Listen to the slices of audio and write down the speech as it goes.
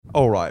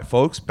All right,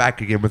 folks,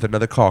 back again with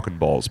another Cock and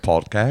Balls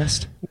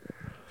podcast.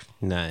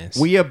 Nice.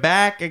 We are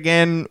back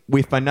again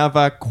with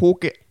another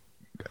cork and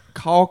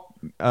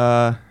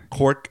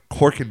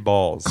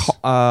Balls.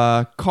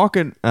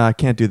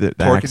 can't do the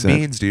Pork accent.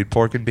 and beans, dude.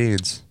 Pork and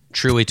beans.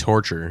 Truly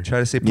torture. Try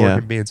to say pork Yeah.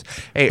 and beans.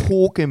 Hey,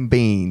 Pork and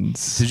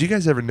beans. did you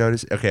guys ever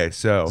notice? Okay,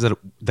 so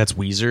That's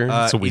Weezer?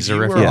 That's a if Weezer you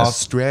were reference? Yes.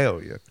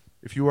 Australian,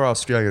 if you were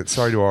Australian,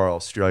 sorry to our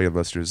Australian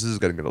listeners, this is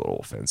going to get a little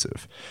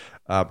offensive.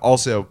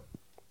 Also,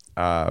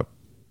 I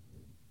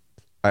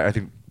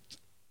think,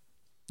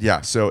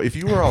 yeah. So if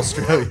you were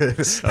Australian,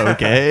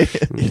 Okay.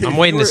 I'm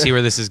waiting to see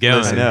where this is going.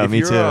 Listen, I know, if me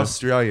you were too.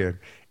 Australian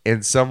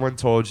and someone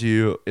told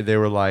you, they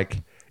were like,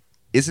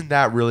 "Isn't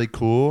that really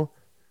cool?"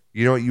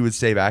 You know what you would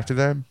say back to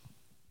them?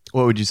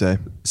 What would you say?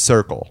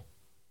 Circle.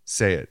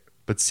 Say it,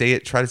 but say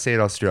it. Try to say it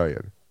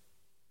Australian.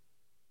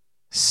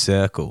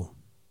 Circle.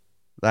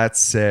 That's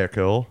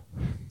circle.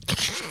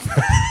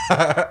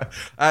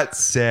 That's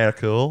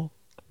circle.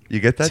 You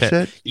get that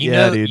shit?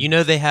 Yeah, dude. You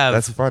know they have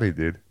That's funny,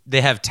 dude.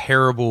 they have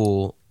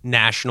terrible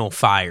national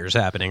fires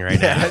happening right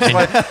now.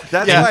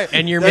 That's Yeah. why.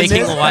 And you're that's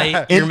making it.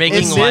 light. You're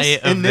making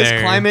light of in this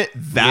their climate.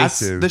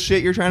 That's Listen. the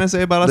shit you're trying to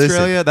say about Listen,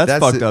 Australia.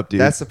 That's fucked it. up, dude.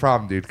 That's the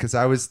problem, dude.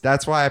 Because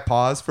that's why I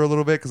paused for a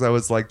little bit because I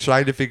was like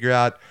trying to figure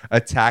out a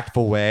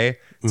tactful way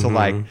to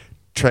like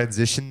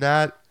transition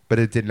that, but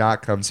it did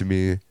not come to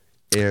me.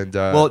 And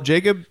well,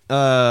 Jacob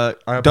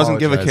doesn't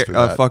give apologize for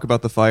a that. fuck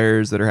about the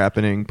fires that are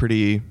happening.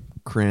 Pretty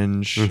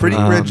cringe. pretty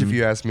cringe if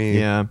you ask me.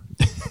 Yeah.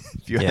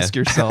 If you Yeah. ask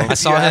yourself. I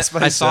saw ask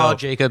I saw myself.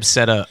 Jacob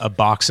set a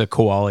box of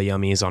koala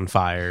yummies on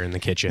fire in the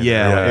kitchen.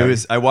 Yeah, Yeah. it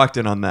was. I walked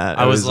in on that.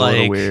 I It was was a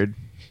little like- weird.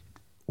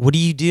 What are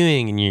you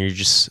doing? And you're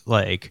just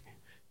like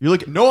You're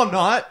like, no, I'm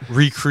not.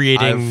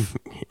 recreating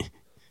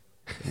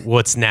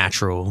what's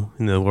natural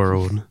in the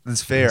world.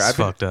 It's fair. It's I've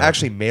been fucked up.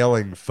 actually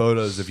mailing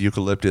photos of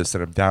eucalyptus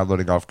that I'm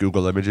downloading off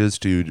Google Images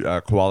to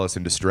koalas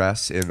in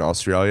distress in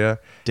Australia,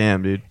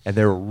 Damn, dude. and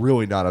they're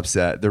really not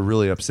upset. They're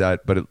really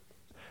upset, but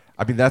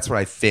that's what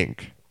I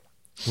think.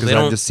 Because They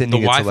I'm don't. just The sending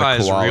it to Wi-Fi like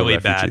is koala really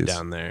refugees. bad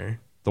down there.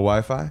 The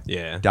Wi-Fi?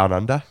 Yeah. Down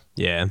under?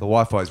 Yeah. The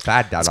Wi-Fi is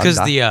bad down It's under.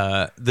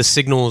 because the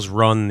signals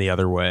run the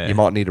other way. You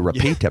might need to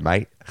repeat it,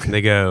 mate.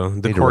 They go the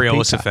Need to repeat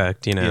Coriolis that.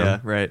 effect. You know. Yeah,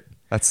 right.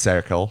 That's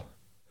circle.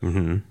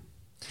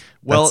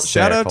 Well, That's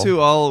shout out hysterical.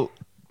 to all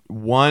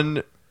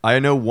one. I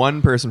know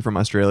one person from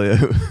Australia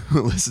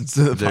who listens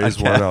to the There's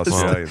podcast. one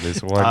Australian.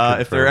 There's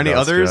one. If there are any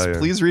confirmed others, Australian.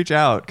 please reach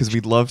out because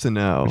we'd love to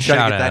know. Try to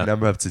Shout get that out.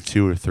 number up to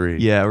 2 or 3.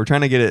 Yeah, we're trying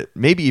to get it,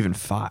 maybe even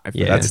 5.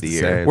 Yeah. That's That's the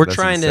insane. year. We're That's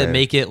trying to insane.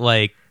 make it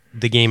like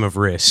the game of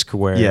Risk,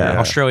 where Yeah.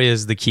 Australia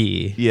is the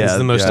key. Yeah, It's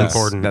the most yes.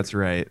 important. That's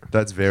right.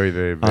 That's very,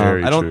 very,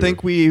 very I don't true.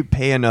 think we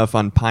pay enough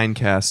on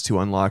Pinecast to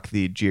unlock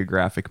the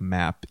geographic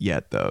map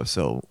yet, though.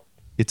 So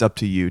it's up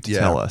to you to Yeah.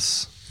 tell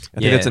us. I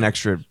think Yeah. it's an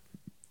extra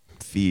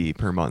fee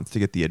per month to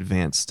get the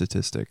advanced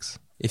statistics.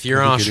 If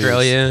you're in I think it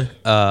Australia,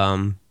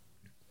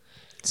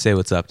 say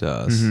what's up to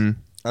us.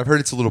 I've heard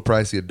it's a little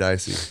pricey and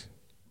dicey.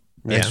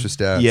 Yeah. Extra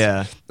stats.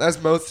 Yeah.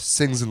 As most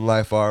things in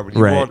life are. When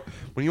you Right.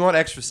 want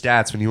extra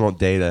stats, when you want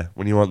data,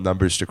 when you want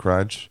numbers to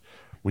crunch,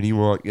 when you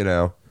want,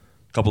 a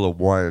couple of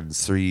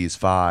 1s, 3s,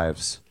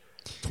 5s,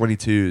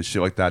 22s,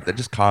 shit like that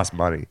just costs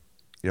money.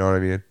 You know what I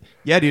mean?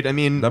 Yeah, dude. I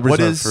mean, Numbers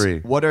aren't free.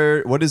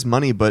 what is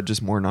money but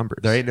just more numbers?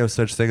 There ain't no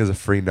such thing as a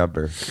free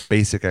number.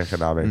 Basic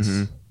economics.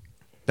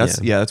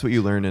 That's what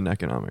you learn in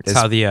economics. That's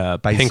how the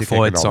Pink basic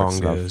Floyd economic song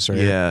stuff. goes, right?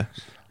 Yeah.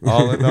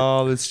 All in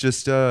all, it's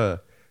just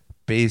a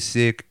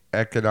basic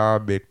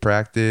economic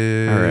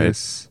practice. All right.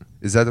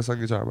 Is that the song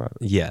you're talking about?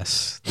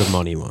 Yes, the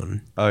money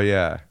one. Oh,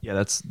 yeah. Yeah,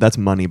 that's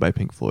Money by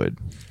Pink Floyd.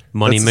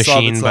 Money That's the song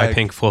Machine that's by like-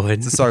 Pink Floyd.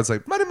 It's a song that's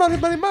like, money, money,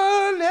 money,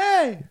 money,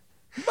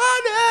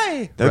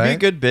 money. That'd be a Right?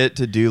 good bit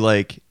to do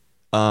like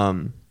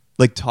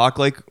talk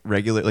like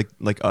regular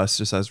like us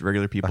just as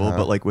regular people,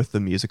 but like with the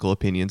musical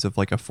opinions of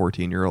like a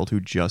 14-year-old who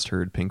just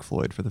heard Pink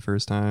Floyd for the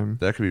first time.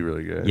 That could be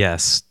really good.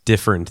 Yes,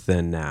 different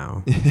than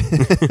now.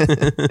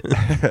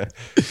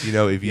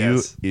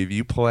 If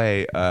you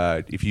play,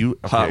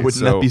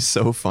 Wouldn't that be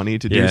so funny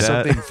to do Yeah. There's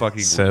that? something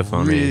fucking So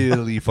funny.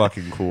 really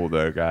fucking cool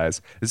though,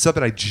 guys. It's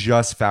something I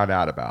just found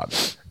out about.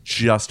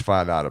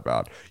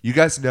 You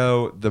guys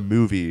know the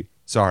movie?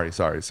 Sorry.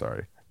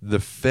 The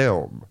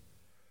film,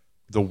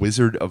 The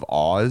Wizard of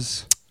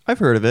Oz. I've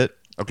heard of it.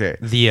 Okay,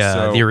 The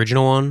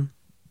original one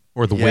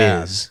or the yeah,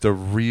 Wiz, the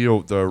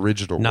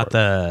original, not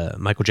one. the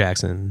Michael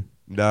Jackson.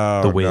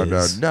 No, The no,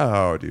 Wiz.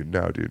 no, dude,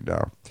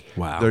 no.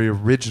 Wow. The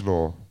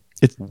original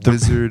It's the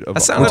Wizard of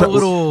That Oz. sounded a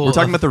little. We're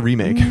talking about the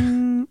remake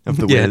of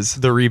the yeah, Wiz.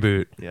 the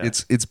reboot. Yeah.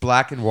 It's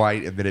black and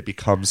white, and then it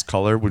becomes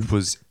color, which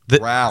was The-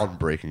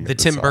 groundbreaking. The at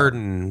Tim time.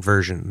 Burton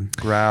version.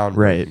 Groundbreaking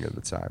Right. at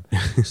the time.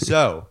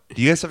 So,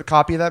 do you guys have a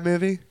copy of that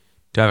movie?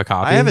 Do I have a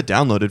copy? I have it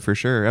downloaded for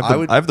sure.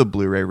 I have the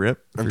Blu-ray rip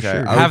for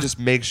sure. I would just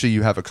make sure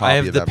you have a copy I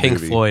have of the that Pink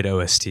movie. Floyd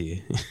OST.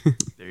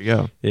 There you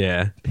go.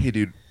 Yeah. Hey,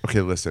 dude,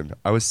 Okay, listen.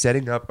 I was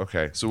setting up.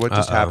 Okay, so what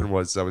just happened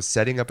was I was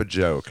setting up a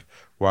joke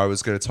where I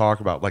was going to talk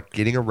about like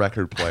getting a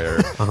record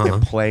player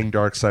and playing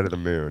Dark Side of the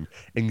Moon.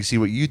 And you see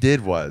what you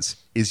did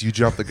is you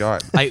jumped the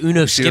gun. I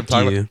Uno You see what I'm skipped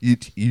talking you.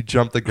 about? You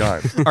jumped the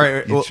gun. All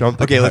right. You Well, jumped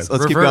the okay. gun. Let's keep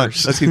going.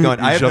 Reverse. Let's keep going.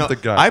 You I have jumped no,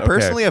 the gun. I Okay.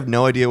 personally have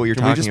no idea what you're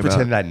Can we talking just about.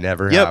 pretend that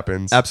never Yep,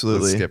 happens?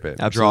 absolutely. Let's skip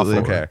it. Absolutely.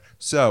 Okay.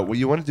 So what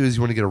you want to do is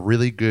you want to get a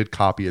really good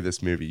copy of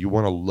this movie. You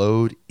want to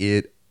load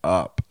it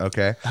up.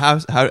 Okay. How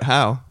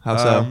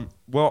so?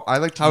 Well, I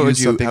like to How would use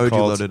you- something how would you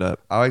called. load it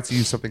up? I like to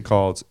use something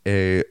called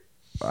a.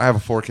 I have a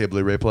 4K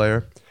Blu-ray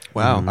player.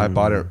 Wow. I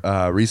bought it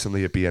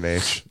recently at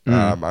B&H.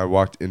 I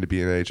walked into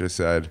B&H. I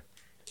said,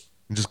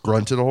 and just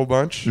grunted a whole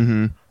bunch.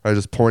 I was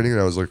just pointing, and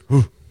I was like,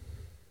 "Ooh,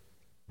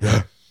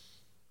 yeah,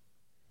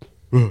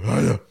 ooh,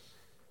 yeah,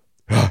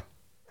 yeah."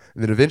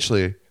 And then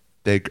eventually,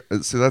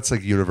 so that's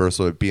like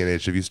universal at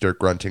B&H. If you start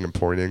grunting and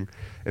pointing,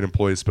 an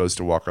employee is supposed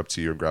to walk up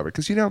to you and grab it.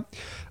 Because,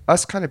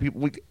 us kind of people,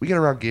 we get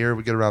around gear,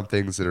 we get around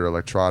things that are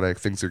electronic,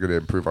 things that are going to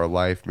improve our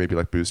life, maybe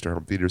like boost our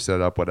home theater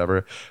setup,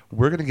 whatever.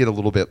 We're going to get a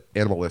little bit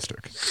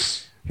animalistic.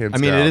 Hands I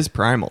mean, down. it is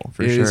primal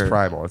for It sure. is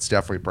primal. It's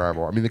definitely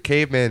primal. I mean, the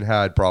cavemen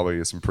had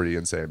probably some pretty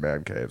insane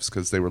man caves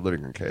because they were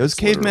living in caves. Those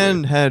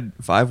cavemen literally. had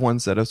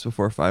 5.1 setups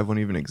before 5.1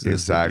 even existed.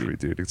 Exactly,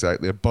 dude.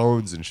 Exactly. They had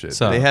bones and shit.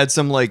 So- They had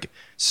some like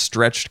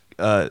stretched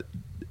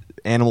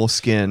animal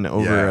skin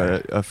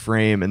over a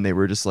frame, and they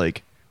were just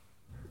like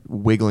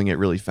wiggling it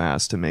really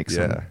fast to make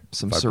Yeah.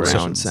 some Vibrations.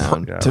 surround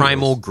sound. Yeah.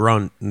 Primal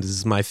Grunt. This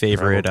is my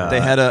favorite Primal Grunt.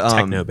 They had a,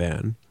 techno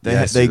band. They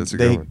Yes, they dude, that's a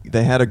good one.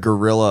 they had a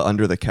gorilla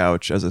under the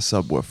couch as a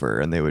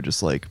subwoofer, and they would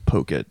just like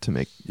poke it to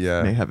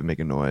have it make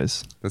a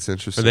noise. That's Or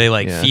interesting. they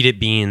like Yeah. feed it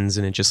beans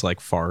and it just like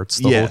farts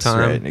the whole Yes, time.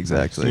 right,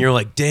 exactly. And you're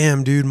like,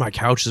 damn, dude, my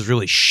couch is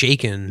really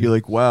shaking. You're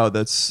like, wow,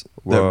 that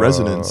Whoa.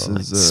 resonance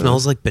is it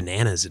smells like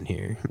bananas in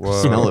here. Whoa.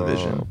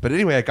 smell-o-vision. But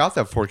anyway, I got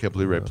that 4K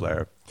Blu-ray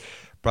player.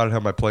 Brought it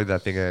home. I plugged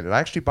that thing in, and I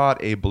actually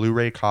bought a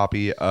Blu-ray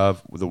copy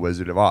of The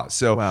Wizard of Oz.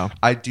 So Wow.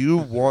 I do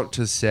want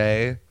to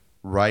say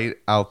right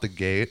out the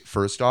gate,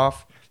 first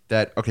off,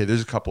 that okay,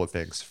 there's a couple of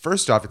things.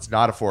 First off, it's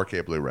not a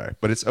 4K Blu-ray,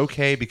 but it's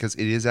okay because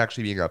it is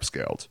actually being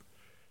upscaled.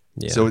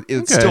 Yeah. So it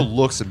Okay. still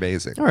looks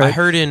amazing. All right. I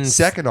heard in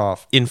Second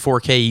off,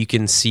 4K you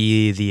can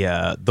see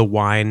the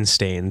wine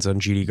stains on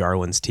Judy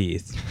Garland's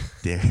teeth.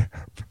 damn.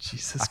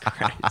 Jesus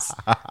Christ.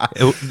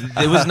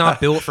 It was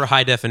not built for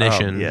high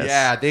definition. yes.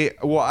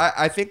 Yeah,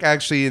 I think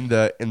actually in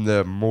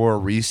the more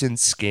recent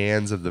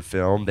scans of the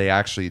film, they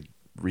actually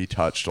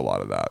retouched a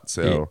lot of that.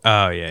 So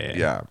Oh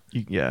yeah.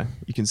 yeah.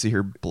 You can see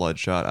her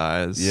bloodshot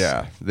eyes.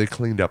 Yeah, they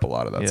cleaned up a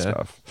lot of that Yeah.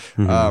 stuff.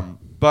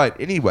 But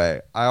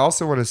anyway, I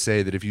also want to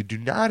say that if you do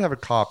not have a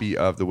copy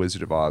of The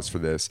Wizard of Oz for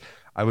this,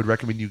 I would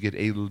recommend you get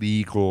a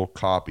legal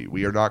copy.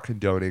 We are not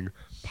condoning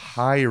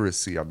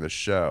piracy on this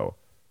show.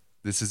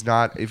 This is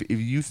not, if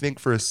you think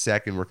for a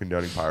second we're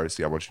condoning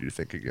piracy, I want you to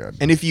think again.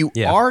 And if you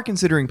Yeah. are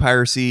considering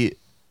piracy,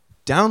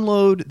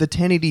 download the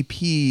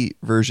 1080p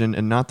version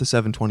and not the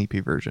 720p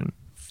version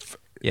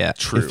Yeah.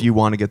 True. if you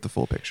want to get the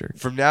full picture.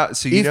 From now,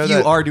 so you If know you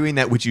that, are doing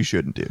that, which you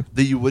shouldn't do.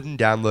 that you wouldn't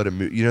download a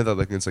movie. You know that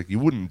like it's like you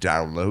wouldn't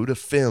download a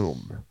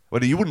film.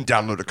 What? You wouldn't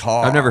download a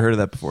car. I've never heard of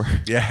that before.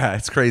 Yeah,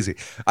 it's crazy.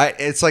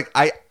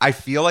 I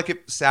feel like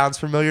it sounds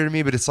familiar to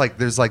me, but it's like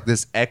there's like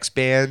this X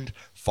band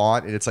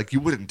font, and it's like you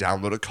wouldn't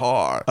download a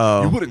car.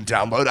 Oh. You wouldn't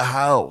download a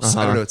house. I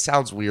Uh-huh. don't know. It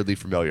sounds weirdly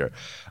familiar.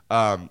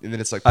 And then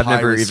it's like I've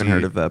never piracy even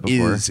heard of that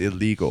before. Is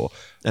illegal.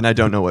 And I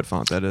don't know what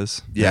font that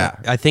is. Yeah.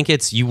 I think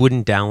it's you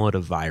wouldn't download a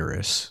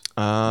virus.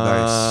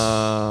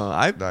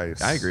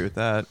 Nice. I agree with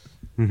that.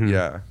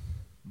 Yeah.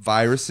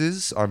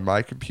 Viruses on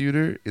my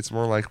computer, it's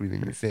more likely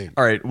than you think.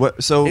 All right.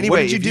 What Anyway, what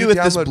did you if do with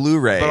this download-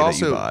 Blu-ray but that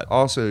also, you bought?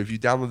 Also, if you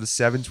download the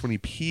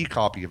 720p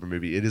copy of a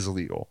movie, it is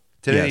illegal.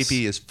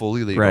 1080p is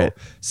fully legal. Right.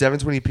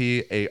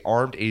 720p, a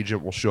armed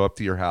agent will show up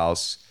to your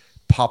house,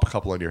 pop a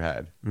couple on your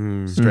head,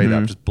 straight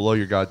up, just blow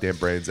your goddamn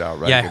brains out.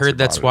 Right? Yeah, I against heard your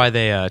that's monitor. why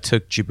they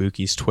took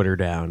Jabuki's Twitter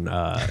down.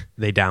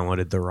 They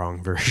downloaded the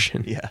wrong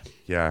version. Yeah.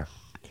 Yeah.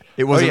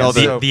 It wasn't yeah, all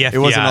the, so- The it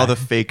wasn't FBI. all the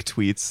fake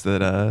tweets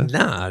that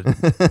Nah,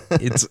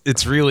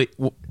 it's really.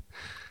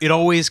 It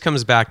always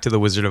comes back to the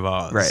Wizard of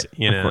Oz, right.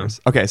 You of know. course.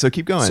 Okay, so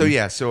keep going. So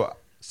yeah, so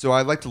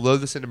I like to load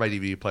this into my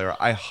DVD player.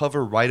 I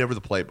hover right over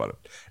the play button.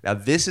 Now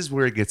this is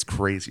where it gets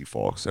crazy,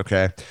 folks.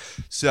 Okay,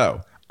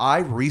 so I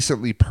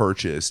recently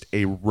purchased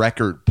a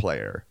record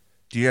player.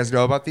 Do you guys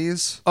know about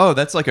these? Oh,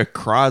 that's like a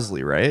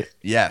Crosley, right?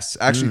 Yes,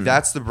 actually,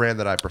 that's the brand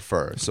that I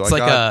prefer. So It's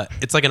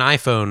it's like an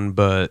iPhone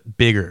but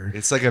bigger.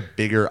 it's like a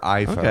bigger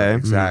iPhone, Okay.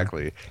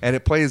 exactly, and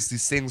it plays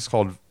these things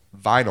called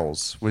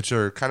vinyls, which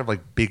are kind of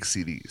like big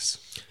CDs.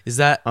 Is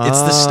that it's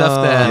the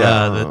stuff that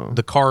Yeah.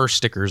 the car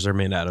stickers are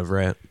made out of,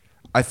 right?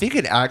 I think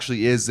it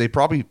actually is. They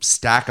probably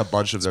stack a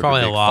bunch of them.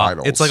 Probably to a make lot.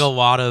 Vinyls. It's like a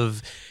lot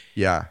of.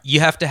 yeah. You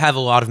have to have a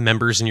lot of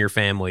members in your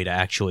family to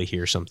actually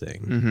hear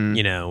something.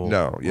 You know.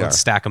 No, yeah. Let's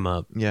stack them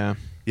up. Yeah.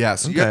 Yeah,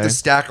 so you have Okay. to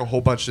stack a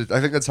whole bunch of. I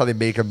think that's how they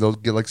make them. They'll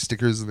get like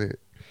stickers and they.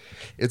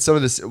 It's some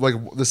of this like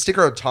the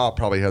sticker on top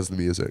probably has the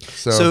music.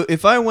 So, So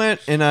if I went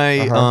and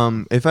I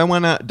Uh-huh. if I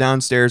went out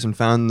downstairs and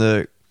found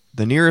the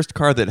the nearest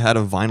car that had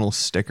a vinyl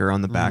sticker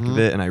on the back of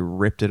it, and I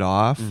ripped it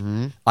off,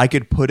 I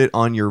could put it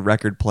on your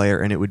record player,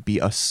 and it would be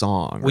a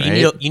song. Well, right?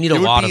 you need a It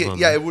would lot be- of them.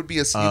 Yeah, it would be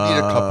you need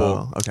a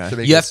couple. Okay. to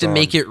make You a have to song.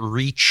 make it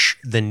reach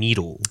the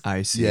needle.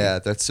 I see. Yeah,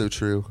 that's so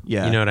true.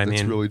 Yeah. You know what I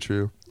That's mean? really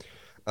true.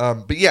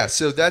 But yeah,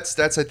 so that's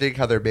I think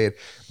how they're made.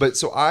 But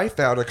so I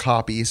found a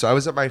copy. So I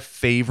was at my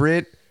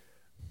favorite.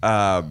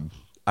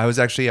 I was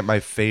actually at my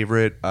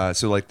favorite.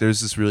 So like,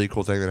 there's this really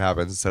cool thing that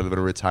happens instead of in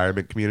a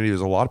retirement community. There's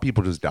a lot of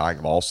people just dying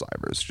of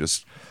Alzheimer's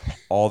just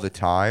all the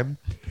time.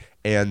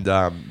 And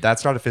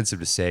that's not offensive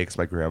to say because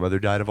my grandmother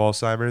died of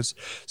Alzheimer's.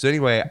 So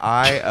anyway,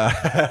 Thanks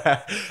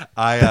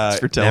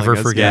for telling Never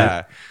us.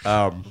 forget.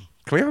 yeah.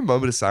 Can we have a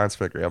moment of silence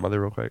for my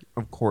grandmother real quick?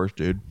 Of course,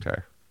 dude.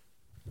 Okay.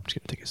 I'm just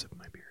gonna take a sip of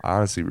my beer. I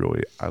honestly,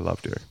 really, I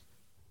loved her.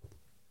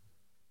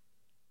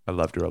 I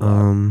loved her a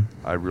lot.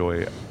 I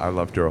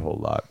loved her a whole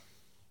lot.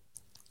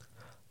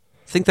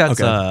 I think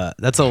that's Okay.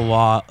 that's a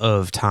lot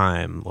of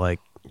time. Like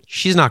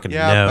she's not gonna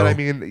Yeah, know. but I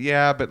mean,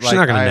 yeah, but She's like,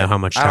 not gonna know how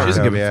much I don't time. She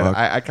doesn't know, give a man. fuck.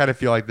 I kind of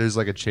feel like there's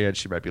like a chance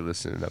she might be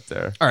listening up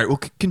there. All right, we'll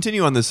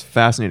continue on this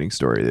fascinating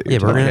story that you're Yeah,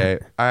 but we're telling.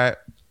 gonna- Okay,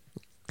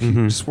 I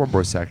Mhm. just one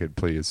more second,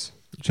 please,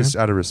 just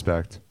out of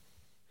respect.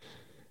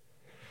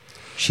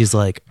 She's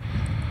like,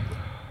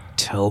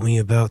 tell me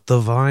about the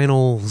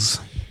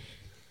vinyls.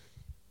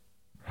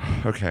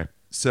 Okay,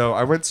 so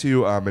I went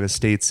to an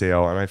estate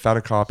sale and I found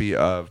a copy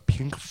of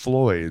Pink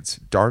Floyd's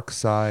 "Dark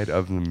Side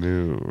of the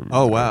Moon."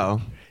 Oh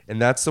wow.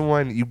 And that's the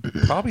one you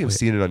probably have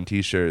seen it on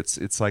T-shirts.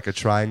 It's like a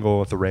triangle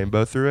with a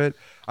rainbow through it.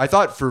 I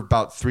thought for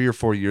about 3 or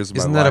 4 years of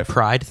Isn't my that life. a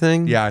pride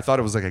thing? Yeah, I thought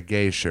it was like a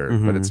gay shirt,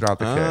 but it's not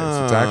the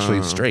case. It's actually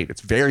Oh. straight.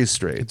 It's very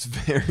straight. It's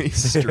very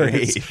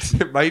straight.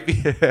 it might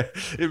be.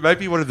 It might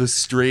be one of the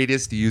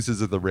straightest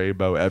uses of the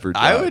rainbow ever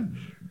done. I would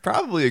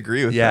probably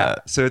agree with Yeah.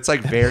 that. So it's like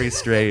very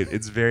straight.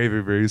 It's very,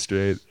 very, very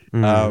straight.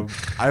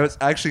 I was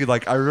actually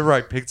like, I remember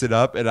I picked it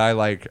up and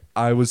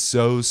I was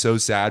so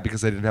sad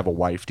because I didn't have a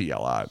wife to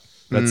yell at.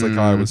 That's like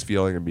how I was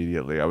feeling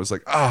immediately. I was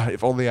like,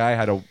 if only I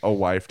had a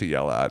wife to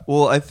yell at.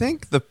 Well, I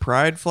think the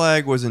pride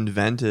flag was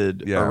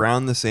invented Yeah.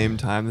 around the same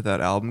time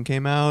that album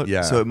came out.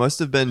 Yeah. So it must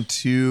have been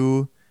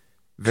two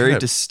very Kind of-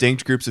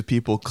 distinct groups of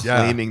people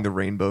Yeah. claiming the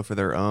rainbow for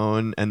their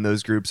own, and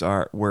those groups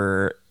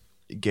were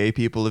gay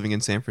people living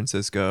in San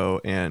Francisco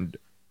and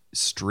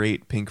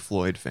straight Pink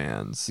Floyd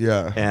fans.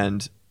 Yeah.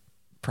 And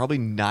probably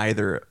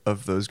neither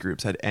of those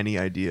groups had any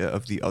idea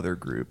of the other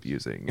group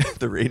using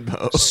the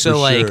rainbow. So For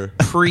like sure. There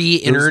was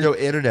pre-internet. no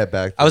internet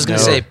back then. I was gonna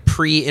No. say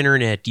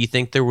pre-internet. Do you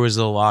think there was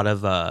a lot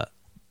of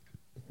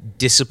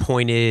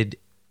disappointed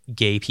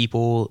gay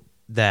people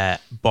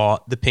that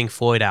bought the Pink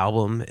Floyd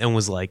album and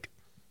was like,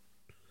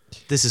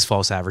 "This is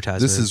false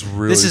advertisement. This is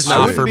really This is straight. I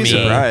not wouldn't for be me.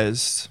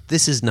 surprised.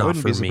 This is I not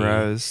wouldn't for be me."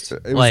 surprised.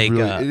 It was like,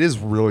 really, uh, it is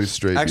really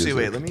straight. Actually,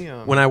 music. wait, let me.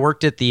 When I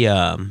worked at the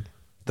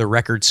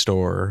record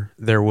store,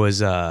 there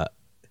was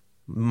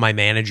my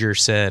manager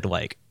said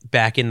like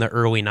back in the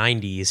early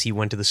 90s he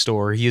went to the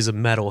store. He is a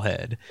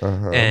metalhead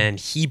and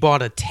he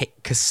bought a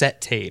cassette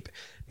tape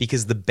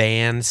because the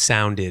band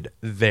sounded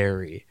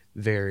very,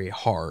 very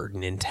hard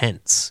and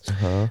intense.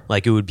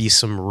 Like it would be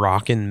some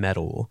rock and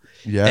metal.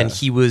 Yeah. And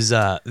he was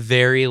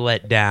very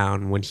let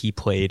down when he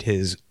played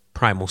his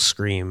Primal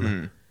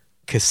Scream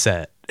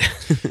cassette.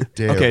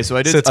 Damn. Okay, so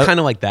I did. So it's kind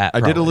of like that.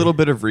 I did a probably. little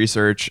bit of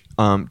research.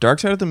 Dark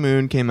Side of the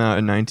Moon came out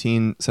in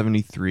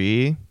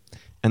 1973,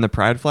 and the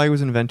pride flag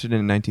was invented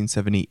in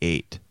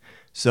 1978.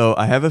 So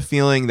I have a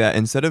feeling that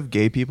instead of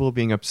gay people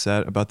being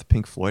upset about the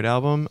Pink Floyd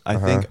album, I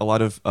think a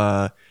lot of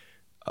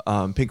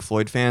Pink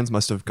Floyd fans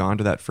must have gone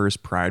to that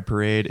first Pride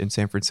parade in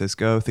San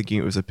Francisco thinking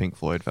it was a Pink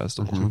Floyd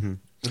festival.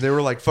 And they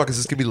were like, "Fuck, is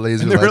this gonna be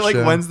Laser And they Light were like,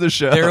 Show?" "When's the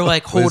show?" They were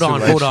like, hold Laser on,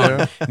 light hold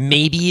on. show?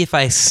 Maybe if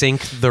I sync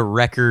the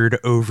record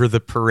over the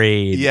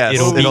parade, Yes,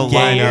 it'll be it'll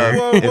line gayer.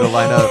 up. It'll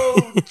line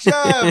up.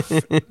 Jeff,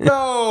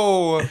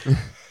 no.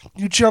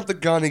 You jumped the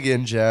gun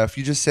again, Jeff.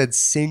 You just said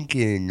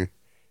sinking.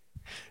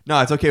 No,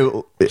 it's okay.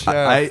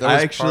 I that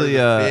was actually part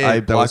of the bit. I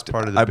That was blocked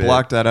part of the I bit.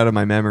 blocked that out of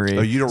my memory.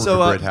 Oh, you don't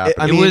remember it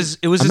happening. It was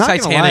I'm a not gonna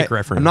Titanic lie.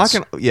 reference. I'm not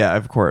gonna. Yeah,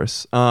 of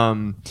course.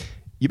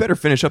 You better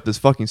finish up this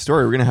fucking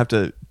story. We're gonna have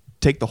to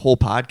take the whole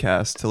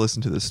podcast to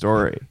listen to the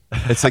story.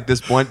 It's like this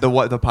point. The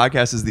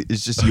podcast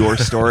is just your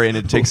story, and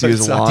it takes you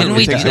as long. Didn't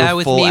we it do takes you a that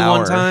with full me hour.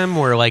 one time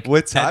where like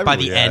What time by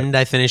were the we at? end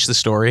I finished the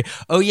story?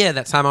 Oh yeah,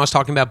 that time I was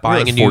talking about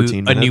buying like a new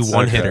 14 a new minutes.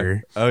 one Okay.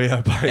 hitter. Oh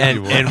yeah,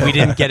 And we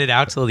didn't get it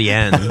out till the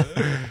end.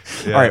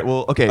 Yeah. All right.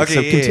 Well, okay. So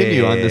yeah,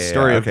 continue yeah, on this yeah,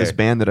 story of okay. this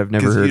band that I've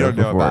never 'Cause heard you of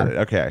don't know before. about it.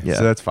 Okay, Yeah.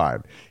 so that's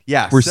fine.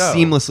 Yeah, We're so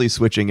seamlessly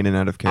switching in and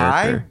out of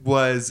character. I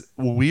was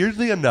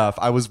weirdly enough,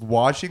 I was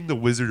watching The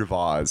Wizard of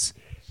Oz,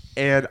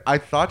 and I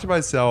thought to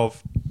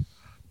myself,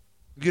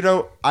 you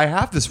know, I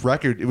have this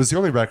record. It was the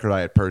only record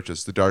I had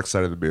purchased, The Dark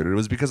Side of the Moon. And it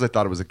was because I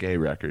thought it was a gay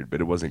record, but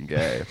it wasn't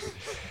gay.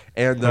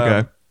 And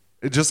Okay.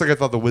 just like I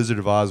thought The Wizard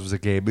of Oz was a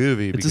gay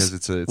movie It's because a-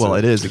 it's a well,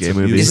 it is a gay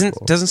movie.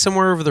 musical. Doesn't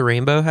Somewhere Over the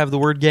Rainbow have the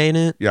word gay in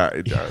it? Yeah,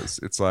 it does.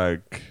 It's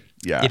like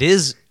It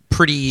is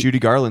pretty. Judy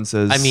Garland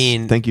says, I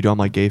mean, thank you to all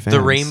my gay fans."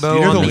 the rainbow Do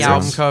you know on the the album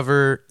lyrics?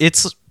 cover.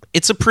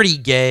 It's a pretty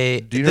gay.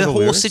 Do you know the the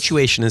whole lyrics?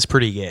 situation is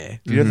pretty gay.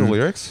 Do you know the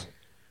lyrics?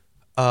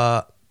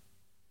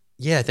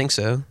 Yeah, I think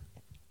so.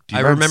 Do you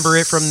I mind remember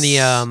it from the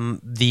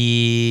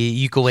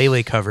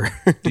ukulele cover.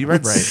 Do you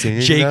mind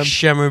singing Jake them?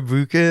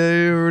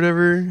 Shamabuka or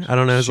whatever. I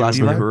don't know his last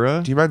Do you, name.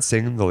 mind, do you mind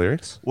singing the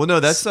lyrics? Well, no,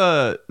 that's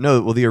no.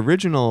 Well, the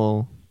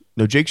original.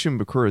 No, Jake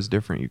Shimbakura is a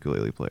different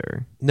ukulele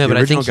player. No, The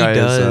but I think he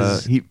original guy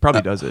does. he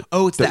probably does it.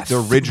 Oh, it's the, that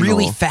the original.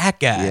 really fat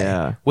guy.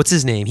 Yeah. What's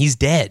his name? He's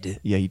dead.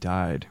 Yeah, he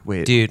died.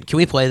 Wait, Dude, can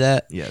we play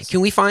that? Yes. Can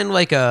we find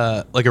like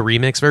a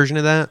remix version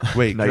of that?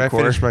 Wait, can I Nightcore?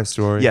 finish my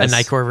story? Yes. A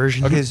Nightcore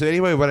version? Okay, so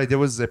anyway, what I did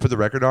was I put the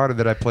record on, and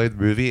then I played the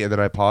movie, and then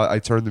I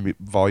turned the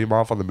volume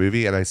off on the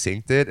movie, and I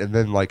synced it, and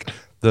then like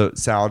the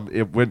sound,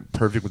 it went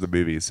perfect with the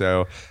movie.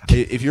 So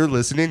if you're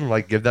listening,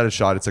 like give that a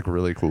shot. It's like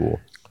really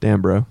cool.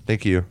 damn, bro.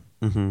 Thank you.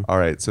 Mm-hmm. All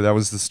right, so that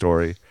was the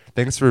story.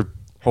 Thanks for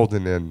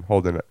holding it.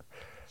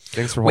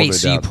 Thanks for holding Wait, it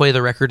so down. you play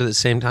the record at the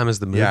same time as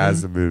the movie? Yeah,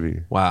 as the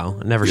movie. Wow,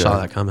 I never saw Yeah.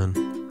 that coming.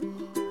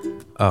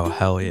 Oh,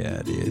 hell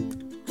yeah,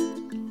 dude.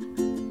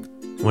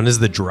 When does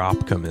the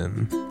drop come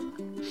in?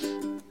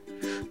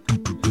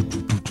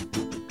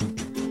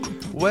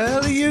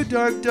 Well, you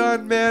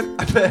done, man.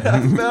 I bet I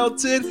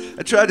melted.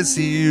 I tried to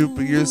see you,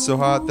 but you're so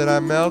hot that I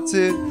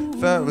melted.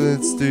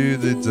 Let's do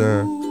the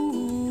done.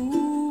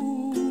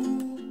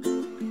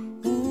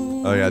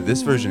 Oh yeah,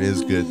 this version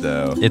is good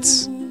though.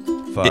 It's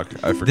Fuck,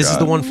 I forgot. This is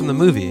the one from the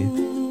movie.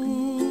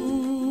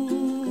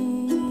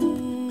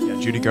 Yeah,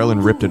 Judy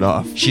Garland ripped it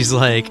off. She's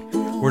like,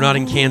 we're not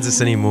in Kansas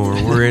anymore.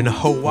 We're in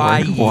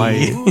Hawaii.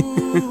 Hawaii.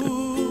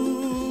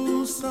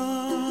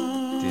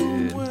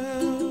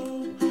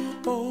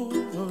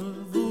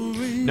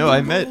 No,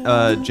 I met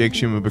Jake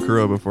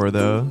Shimabukuro before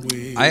though.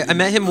 I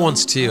met him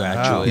once too,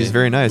 actually. He's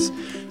very nice.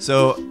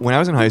 So when I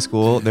was in high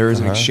school, there was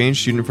an exchange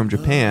student from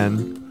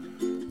Japan,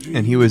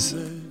 and he was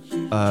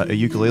a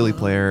ukulele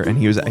player, and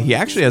he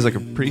actually has like a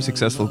pretty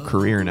successful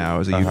career now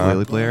as a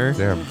ukulele player.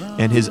 Damn.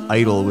 And his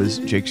idol was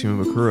Jake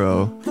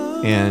Shimabukuro.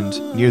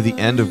 And near the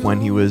end of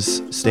when he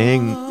was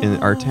staying in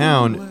our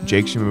town,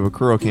 Jake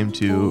Shimabukuro came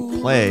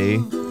to play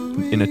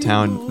in a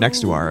town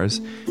next to ours.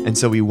 And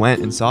so we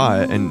went and saw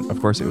it, and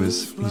of course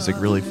he's like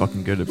really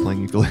fucking good at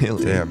playing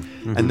ukulele. Damn.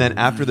 And then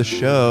after the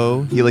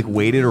show, he like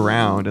waited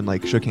around and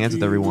like shook hands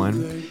with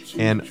everyone.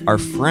 And our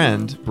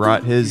friend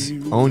brought his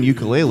own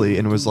ukulele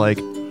and was like,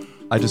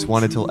 I just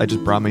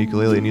brought my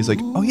ukulele, and he's like,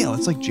 oh yeah,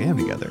 let's like jam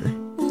together.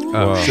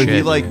 Oh, So shit.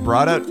 he like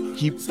brought out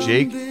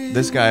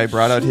this guy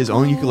brought out his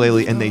own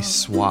ukulele, and they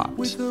swapped.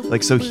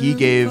 Like, so he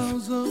gave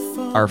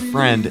our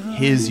friend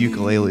his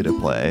ukulele to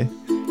play,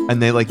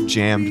 and they like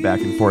jammed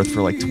back and forth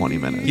for like 20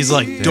 minutes. He's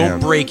like, Damn. don't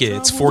break it.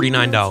 It's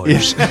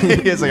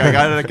 $49. He's like, I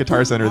got it at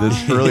Guitar Center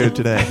this earlier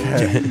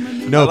today.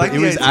 No, I like but it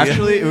the was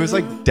idea. it was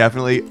like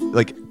definitely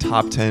like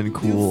top 10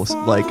 cool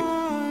like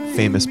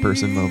famous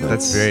person moments.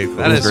 That's very cool. It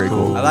That was is very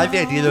cool. I like the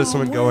idea though,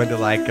 someone going to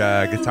like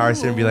Guitar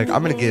Center and be like,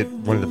 I'm gonna get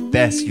one of the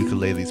best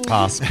ukuleles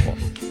possible.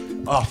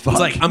 Oh fuck. It's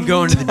like, I'm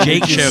going to the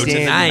Jake Just show stand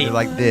there tonight.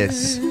 like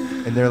this,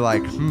 and they're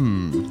like,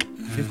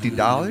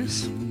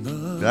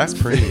 $50? That's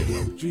pretty.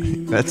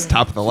 That's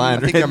top of the line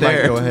I think right I might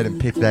there. go ahead and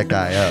pick that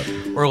guy up.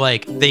 Or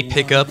like, they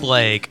pick up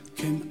like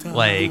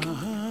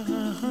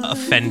a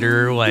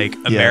Fender, like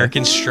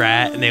American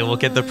Strat, and they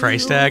look at the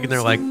price tag and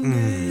they're like,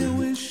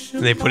 and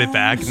they put it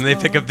back, and they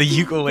pick up the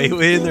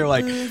ukulele and they're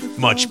like,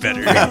 much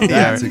better.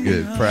 That's a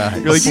good price.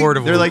 You're like,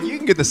 affordable. they're like, you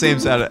can get the same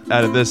sound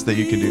out of this that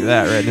you can do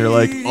that, right? And they're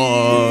like,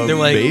 oh, They're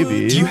like,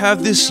 baby. do you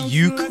have this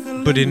uke,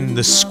 but in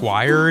the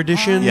Squire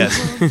edition? Yes.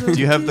 Do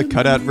you have the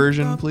cutout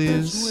version,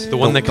 please? The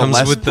one that comes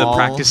Les with the Paul?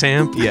 practice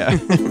amp? Yeah.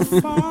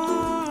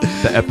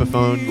 The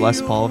Epiphone Les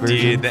Paul version.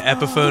 Dude, the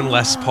Epiphone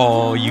Les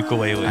Paul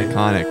ukulele.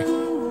 Iconic.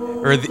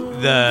 Or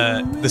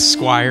the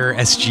Squire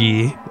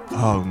SG.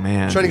 Oh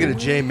man. Trying to get a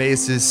Jay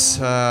Mascis,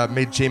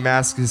 Jay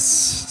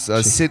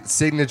Mascis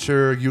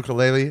signature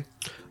ukulele.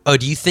 Oh,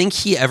 do you think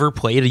he ever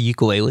played a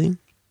ukulele?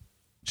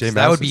 Jay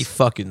That would be Mascis.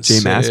 fucking Jay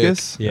sick.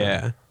 Mascis?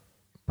 Yeah.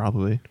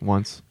 Probably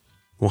once.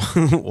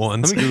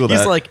 Once. Let me Google He's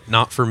that. like,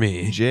 not for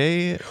me.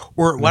 Jay.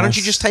 Or why don't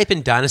you Mas- just type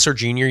in Dinosaur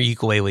Jr.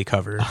 ukulele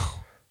cover?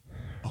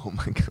 Oh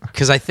my god.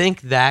 Because I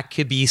think that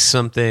could be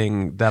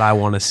something that I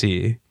want to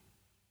see.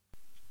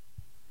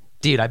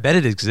 Dude, I bet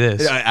it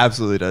exists. Yeah, it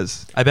absolutely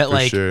does. I bet For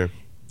like sure.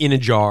 in a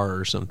jar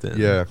or something.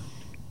 Yeah.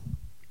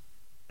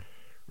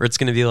 Or it's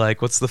gonna be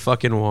like, what's the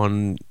fucking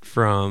one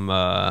from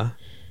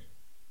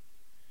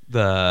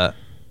the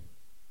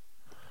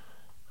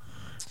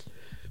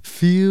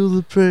Feel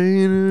the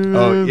pain.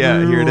 Oh,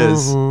 yeah, here it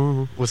is.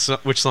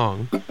 Which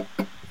song?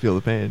 Feel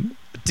the pain.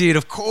 Dude,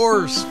 of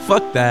course.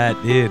 Fuck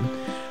that, dude.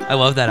 I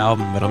love that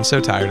album, but I'm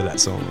so tired of that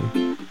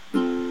song.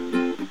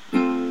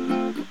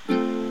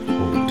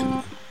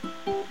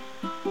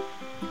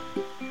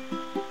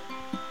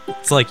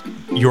 It's like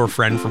your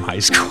friend from high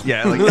school.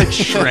 Yeah, like- like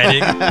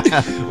shredding.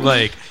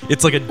 Like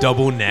it's like a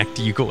double necked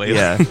ukulele.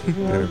 Yeah.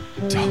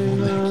 Double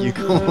neck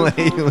ukulele.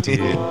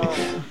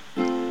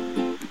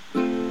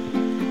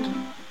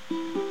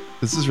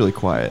 This is really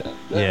quiet.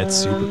 Yeah, it's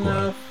super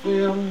quiet.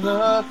 It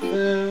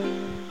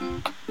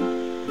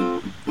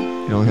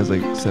only has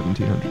like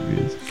 1,700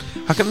 views.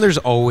 How come there's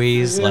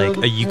always like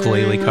a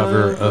ukulele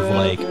cover of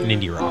like an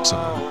indie rock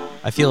song?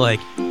 I feel like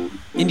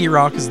indie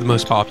rock is the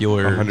most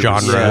popular 100%.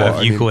 genre Yeah,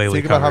 of ukulele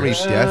think about how many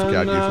covers. Death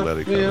Cab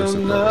ukulele covers.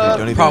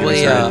 Don't even Probably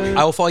get me started.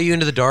 I Will Follow You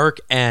Into the Dark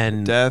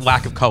and Death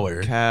Lack of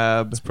Color.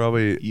 Cab It's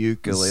probably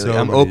ukulele. so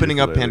I'm many opening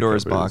up ukulele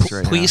Pandora's covers. box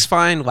right Please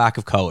find Lack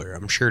of Color.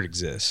 I'm sure it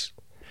exists.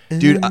 now.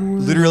 Dude,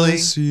 literally,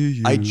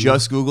 I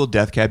just Googled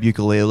Death Cab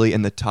ukulele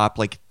and the top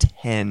like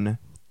 10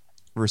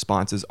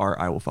 responses are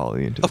I Will Follow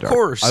You Into the Of Dark.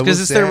 course, I will because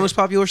it's their say- most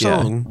popular Yeah.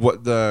 song.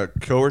 What the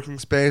co-working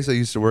space I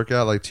used to work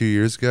at like 2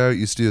 years ago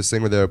used to do this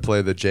thing where they would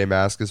play the Jay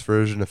Mascis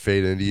version of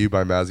 "Fade Into You"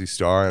 by Mazzy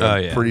Star, and Oh,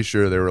 I'm yeah. pretty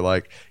sure they were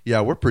like,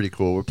 "Yeah, we're pretty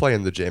cool. We're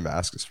playing the Jay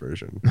Mascis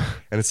version,"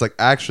 and it's like,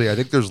 actually, I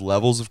think there's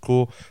levels of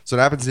cool. So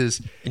what happens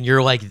is And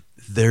you're like,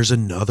 there's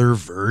another you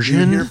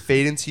version? hear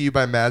 "Fade Into You"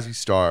 by Mazzy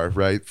Star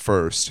right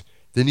first.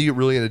 Then you get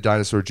really into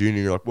Dinosaur Jr.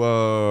 You're like,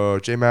 whoa,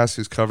 Jay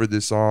Mascis covered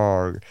this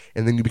song.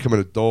 And then you become an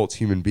adult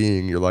human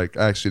being. You're like,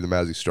 actually, the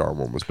Mazzy Star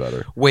one was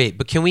better. Wait,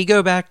 but can we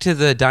go back to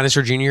the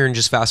Dinosaur Jr. and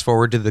just fast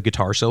forward to the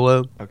guitar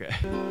solo? Okay.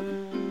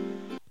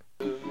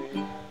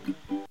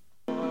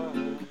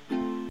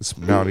 This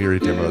Mount Erie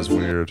demo is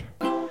weird.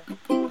 Hold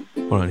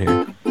on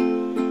here.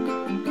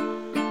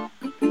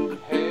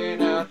 Hey,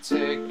 now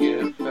take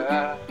it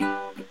back.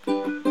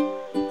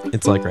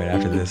 It's like right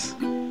after this.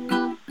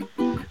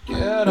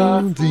 Get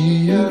off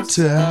the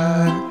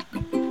attack.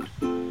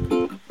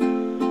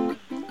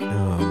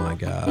 Oh my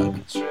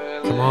god.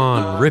 Come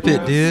on, rip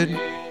it, dude.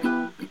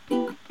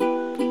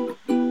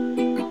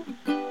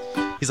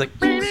 He's like,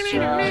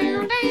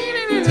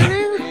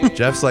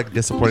 Jeff's like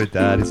disappointed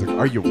dad. He's like,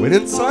 are you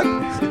winning,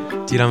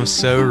 son? dude, I'm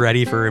so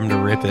ready for him to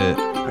rip it.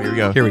 Oh, here we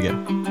go. Here we go.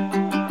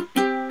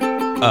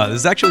 This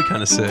is actually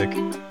kind of sick.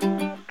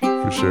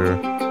 For sure.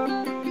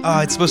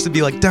 It's supposed to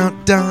be like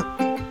dun dun.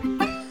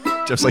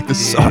 Just like this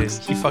Dude,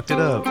 sucks. he fucked it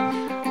up.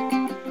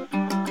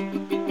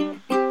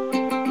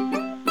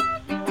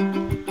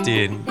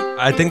 Dude,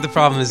 I think the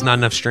problem is not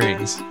enough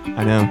strings.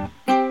 I know.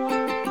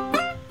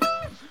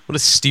 What a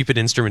stupid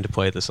instrument to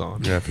play this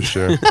on. Yeah, for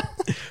sure.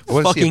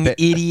 What is he, Fucking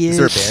idiot. Is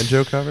there a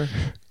banjo cover?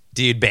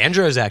 Dude,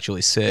 banjo is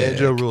actually sick.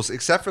 Banjo rules,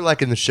 except for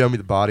like in the Show Me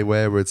the Body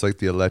Way, where it's like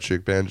the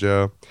electric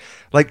banjo.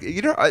 Like,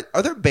 you know,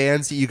 are there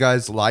bands that you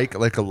guys like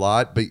a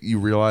lot, but you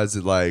realize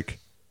that like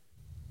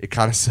it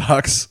kind of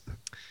sucks?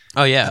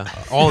 Oh yeah,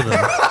 all of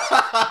them.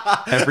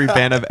 Every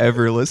band I've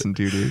ever listened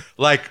to, dude.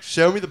 Like,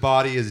 Show Me the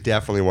Body is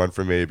definitely one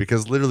for me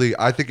because literally,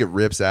 I think it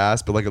rips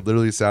ass, but like it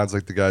literally sounds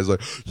like the guy's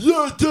like,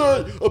 yeah,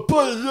 dad,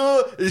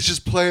 it's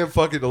just playing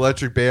fucking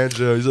electric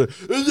banjo. He's like,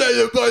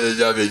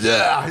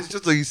 it's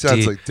just like he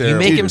sounds Dude, like you terrible.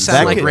 make him Dude, sound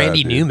that like could-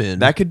 Randy dude. Newman.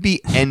 That could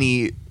be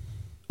any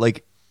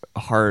like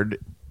hard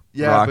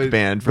rock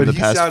band from but the he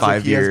past sounds 5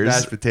 like he has years.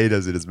 mashed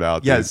potatoes in his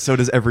mouth. Yeah, dude. so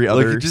does every Like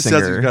other he just sounds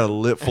like singer. he's got a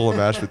lip full of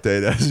mashed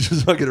potatoes,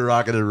 just fucking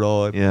rocking and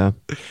rolling. Yeah.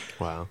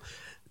 wow.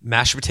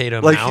 Mashed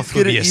potato Like mouth he's would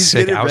getting, be a he's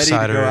sick getting ready to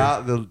outsider. go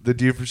out. The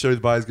dude from Show Me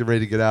the Body's getting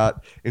ready to get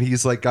out, and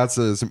he's like got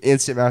some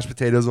instant mashed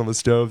potatoes on the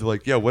stove. They're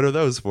like, "Yeah, what are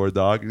those for,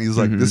 dog?" And he's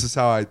like, "This is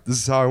how I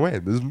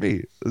win. This is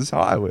me. This is how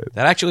I win."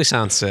 That actually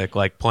sounds sick.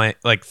 Like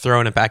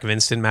throwing a pack of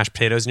instant mashed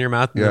potatoes in your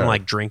mouth and Yeah. then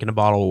like drinking a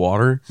bottle of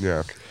water, Yeah,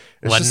 it's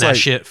letting just that like,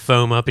 shit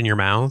foam up in your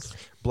mouth.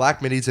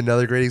 Black Midi's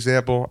another great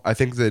example. I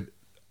think that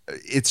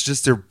it's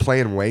just they're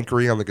playing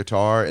wankery on the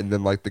guitar, and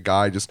then like the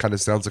guy just kind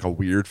of sounds like a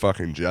weird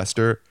fucking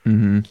jester.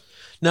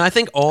 No, I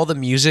think all the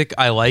music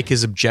I like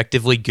is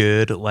objectively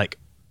good. Like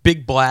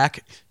Big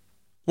Black,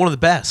 one of the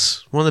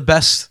best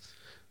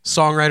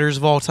songwriters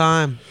of all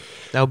time.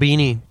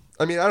 Albini.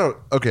 I mean, I don't.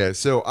 Okay,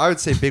 so I would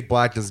say Big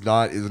Black is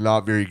not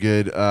very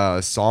good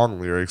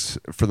song lyrics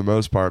for the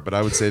most part, but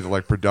I would say that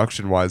like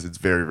production wise, it's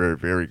very, very,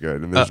 very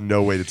good, and there's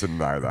no way to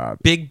deny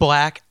that. Big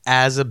Black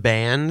as a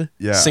band,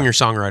 Yeah. singer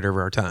songwriter of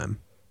our time.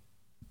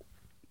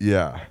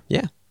 Yeah.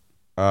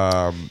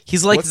 Yeah,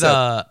 he's What's like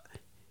the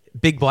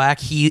Big Black.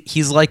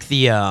 He's like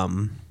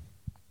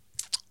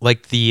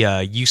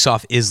the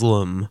Yusuf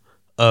Islam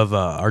of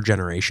our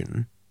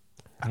generation.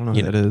 I don't know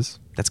You who that is.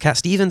 That's Cat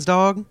Stevens,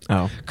 dog.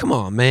 Oh. Come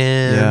on,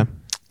 man. Yeah.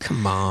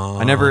 Come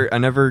on. I never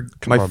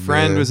my on,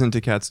 friend man. was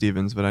into Cat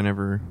Stevens, but I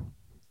never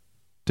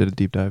did a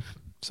deep dive.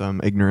 So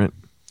I'm ignorant.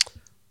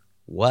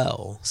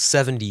 Well,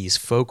 70s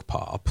folk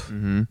pop.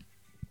 Mm-hmm.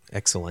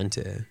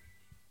 Excelente.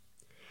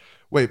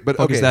 Wait, but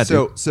Fuck is okay, that,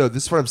 so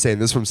this is what I'm saying.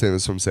 This is what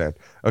I'm saying.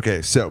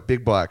 Okay, so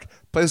Big Black,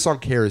 play the song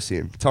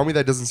Kerosene. Tell me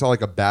that doesn't sound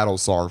like a battle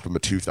song from the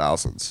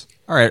 2000s.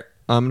 All right,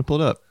 I'm gonna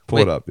pull it up. Pull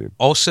Wait. it up, dude.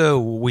 Also,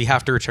 we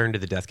have to return to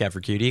the Death Cab for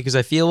Cutie because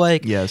I feel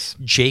like Yes.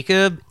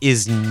 Jacob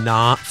is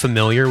not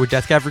familiar with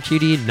Death Cab for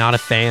Cutie, not a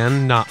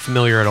fan, not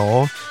familiar at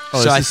all. Oh,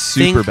 so this I is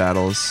Super think,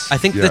 Battles. I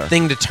think Yeah. the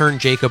thing to turn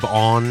Jacob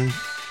on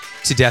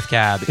to Death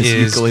Cab It's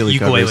is ukulele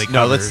covers.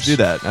 No, let's do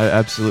that. I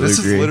absolutely This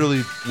agree. is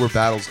literally where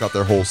battles got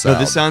their whole sound. No,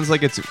 this sounds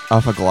like it's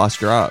off a Gloss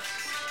Drop.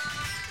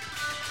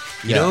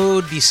 You know what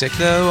would be sick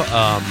though?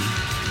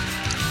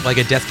 Like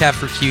a Death Cab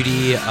for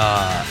Cutie,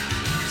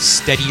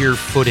 Steadier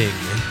Footing,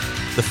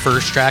 the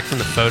first track from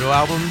the photo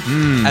album,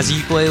 as a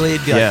ukulele,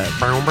 it'd be Yeah. like,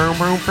 bow, bow,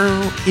 bow,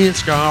 bow,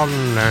 it's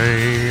gotten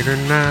later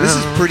now. This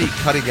is pretty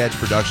cutting edge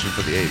production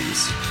for the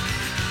 80s.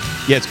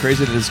 Yeah, it's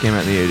crazy that this came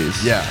out in the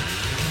 80s. Yeah.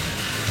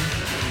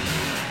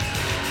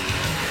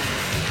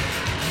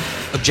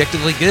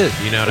 objectively good.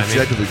 You know what I mean?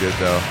 Objectively good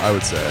though, I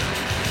would say.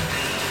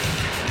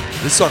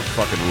 This song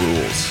fucking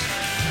rules.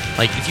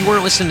 Like, if you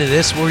weren't listening to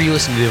this, what were you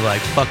listening to?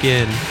 Like,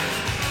 fucking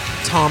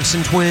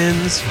Thompson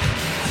Twins,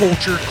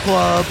 Culture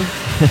Club,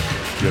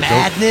 Yeah,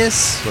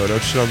 Madness.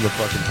 Don't shit on the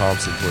fucking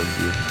Thompson Twins,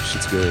 dude.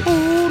 Shit's good.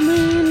 Hold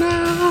me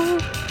now.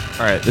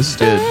 All right, this is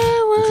good.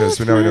 Okay,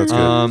 so now we know it's good.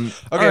 All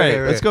Okay, right,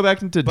 wait. let's go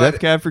back into But- Death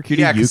Cab for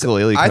Cutie 'cause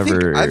ukulele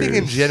covers. I think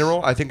in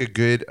general, I think a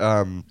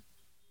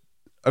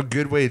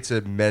good way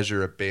to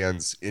measure a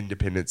band's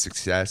independent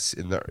success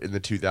in the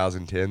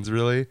 2010s,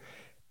 really,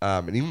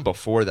 and even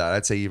before that,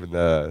 I'd say even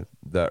the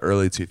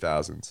early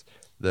 2000s,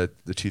 the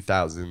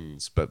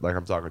 2000s, but like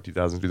I'm talking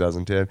 2000,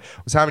 2010,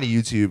 was how many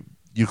YouTube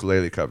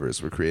ukulele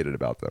covers were created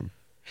about them,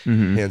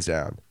 hands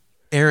down.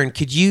 Aaron,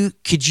 could you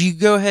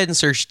go ahead and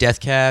search Death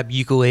Cab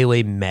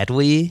ukulele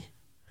medley?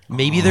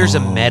 Maybe there's a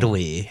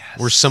medley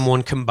where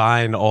someone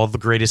combined all the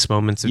greatest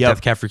moments of Yep.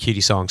 Death Cab for Cutie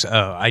songs.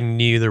 Oh, I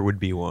knew there would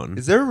be one.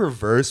 Is there a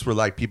reverse where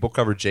like people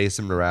cover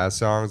Jason Mraz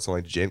songs on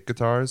like gent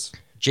guitars?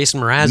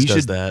 Jason Mraz we does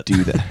should that.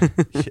 do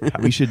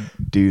that. We should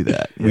do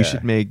that. We Yeah.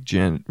 should make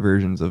gent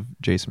versions of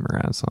Jason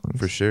Mraz songs.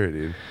 For sure,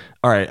 dude.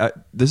 All right,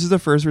 this is the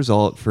first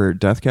result for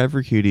Death Cab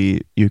for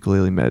Cutie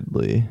ukulele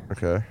medley.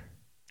 Okay.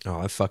 Oh,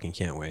 I fucking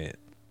can't wait.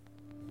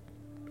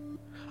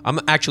 I'm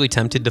actually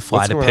tempted to fly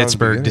What's to going on in the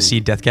Pittsburgh to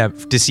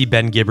beginning? see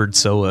Ben Gibbard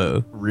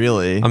solo.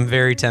 Really? I'm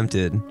very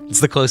tempted.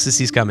 It's the closest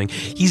he's coming.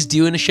 He's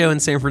doing a show in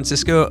San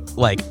Francisco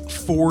like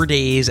 4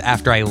 days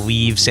after I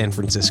leave San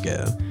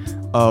Francisco.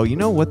 Oh, you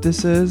know what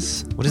this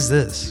is? What is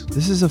this?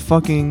 This is a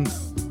fucking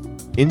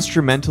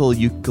instrumental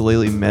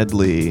ukulele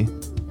medley,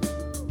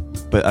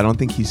 but I don't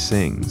think he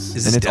sings.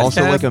 Is this And it's Death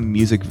also Cab? like a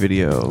music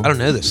video. I don't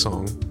know this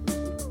song.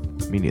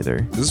 Me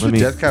neither. Is this Let what me-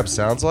 Death Cab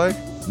sounds like?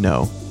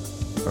 No.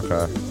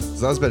 Okay.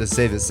 So I was about to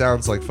say this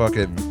sounds like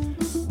fucking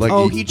like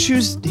Oh, he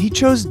chose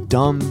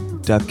dumb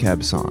Death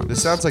Cab songs.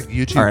 this sounds like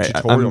YouTube All right,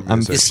 tutorial I'm-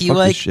 music. Is he Fuck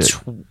like this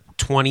shit.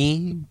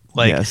 20?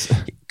 Like Yes.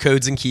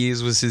 Codes and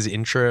Keys was his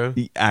intro.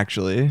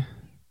 Actually.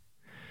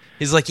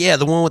 He's like, yeah,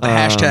 the one with the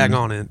hashtag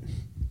on it.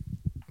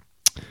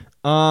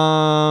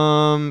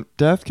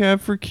 Death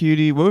Cab for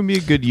Cutie. What would be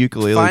a good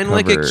ukulele Find cover?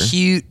 like a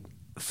cute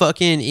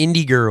fucking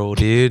indie girl,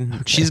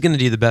 dude. She's gonna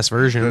do the best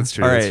version. That's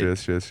true. All That's right. true.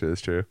 That's true. That's true.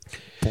 That's true.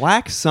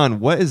 Black Sun.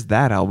 What is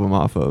that album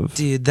off of?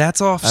 Dude, that's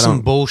off I some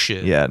don't-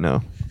 bullshit. Yeah,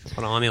 no.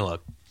 Hold on, let me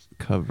look.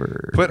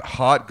 Cover Put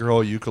hot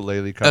girl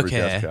ukulele cover Okay.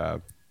 Death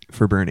Cab.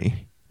 for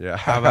Bernie. Yeah.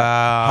 How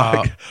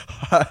about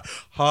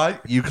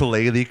hot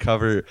ukulele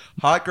cover?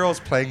 Hot girls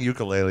playing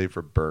ukulele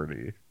for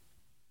Bernie.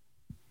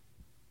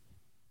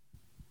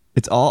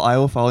 It's all I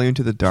Will Follow You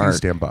Into the Please Dark.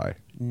 stand by.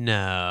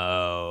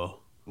 no?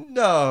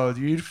 No,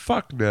 dude.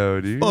 Fuck no,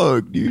 dude.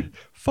 Fuck, dude.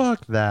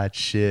 Fuck that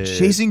shit.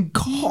 Chasing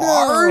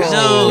cars.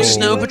 No, Oh.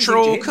 Snow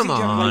Patrol. Come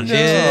on, dude.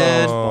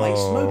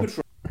 No.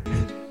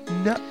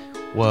 No.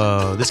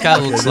 Whoa, this guy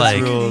looks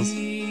like rules.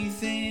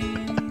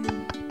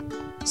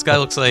 this guy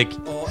looks like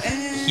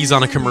he's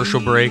on a commercial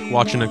break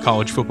watching a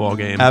college football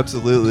game.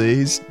 Absolutely.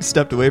 He's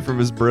stepped away from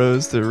his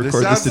bros to record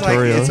this sounds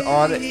tutorial. Like it's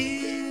on.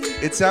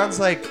 It sounds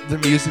like the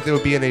music that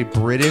would be in a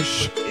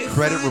British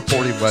credit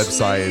reporting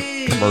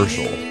website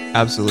commercial.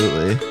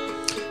 Absolutely.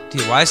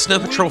 Dude, why is Snow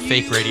Patrol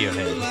fake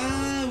Radiohead?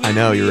 I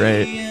know, you're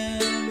right.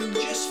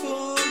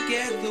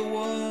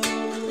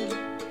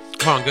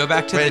 Hold on, go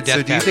back to Wait, the Death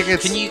so do you Cab. think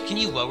it's- Can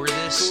you lower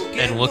this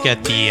and look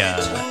at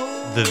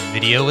the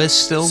video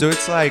list still? So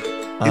it's like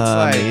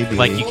Maybe.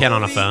 like you can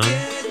on a phone?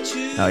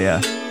 Oh,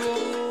 yeah.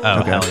 Oh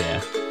Okay. hell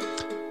yeah!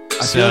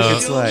 I So feel like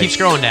it's like keep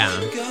scrolling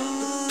down.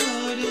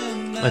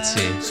 Let's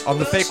see. on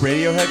the fake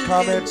Radiohead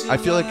comment. I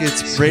feel like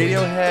it's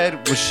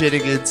Radiohead was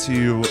shitting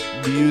into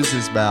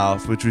Muse's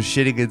mouth, which was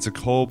shitting into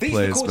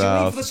Coldplay's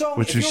mouth,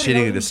 which was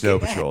shitting into Snow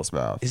Patrol's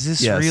mouth. Is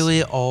this Yes.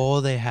 really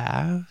all they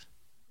have?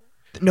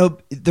 No,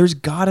 there's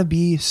gotta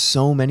be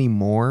so many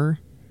more.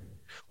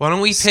 Why don't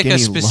we pick Skinny a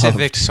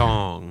specific Love.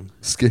 song?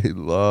 Skinny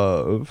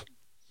Love.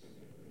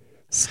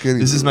 Skinny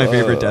This is my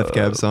favorite Love. Death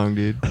Cab song,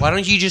 dude. Why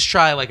don't you just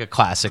try like a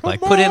classic?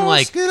 Like put in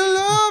like Skinny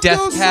Love, Death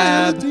don't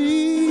Cab, say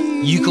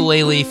the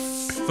ukulele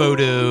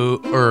photo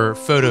or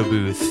photo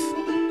booth.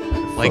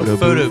 Like Photo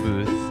photo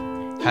booth?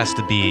 booth has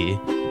to be.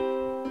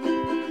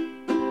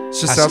 It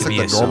just has sounds to like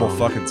be the a normal song.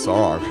 fucking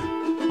song.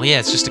 Well, yeah,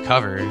 it's just a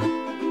cover.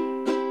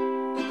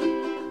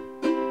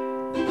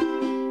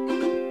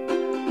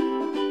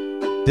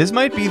 This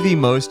might be the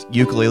most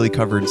ukulele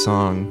covered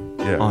song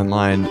Yeah.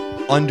 online.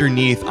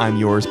 Underneath I'm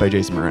Yours by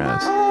Jason Mraz.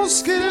 Oh,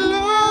 Skinny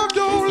Love,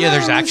 don't Yeah,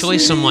 there's ever actually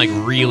see some like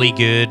really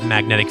good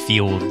Magnetic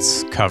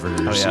Fields covers,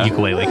 Oh, yeah?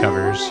 ukulele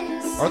covers.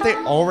 Aren't they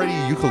already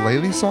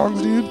ukulele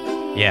songs, dude?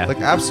 Yeah, Like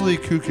Absolutely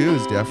Cuckoo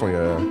is definitely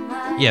a.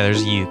 yeah.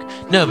 There's a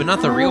uke. No, but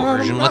not the real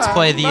version. Let's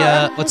play the.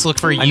 Let's look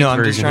for a uke I know, I'm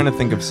version. just trying to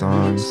think of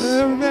songs.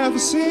 I've never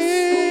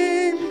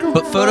seen.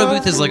 But photo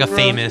booth is like a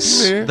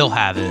famous. They'll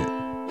have it.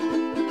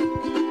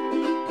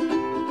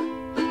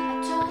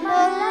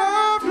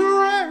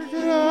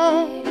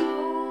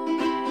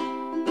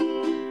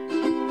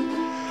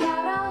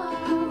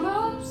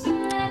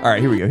 All right,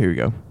 here we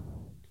go.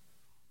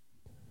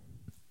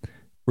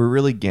 We're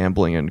really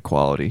gambling in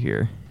quality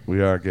here.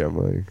 We are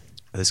gambling.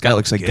 This Guy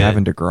looks like good.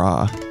 Gavin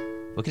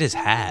DeGraw. Look at his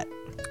hat.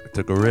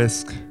 Took a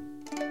risk.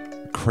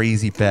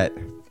 Crazy bet.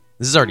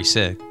 This is already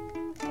sick.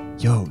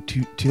 Yo,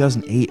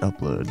 2008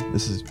 upload.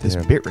 This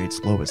Yeah. bit rate's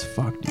low as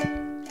fuck, dude.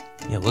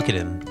 Yeah, look at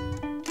him.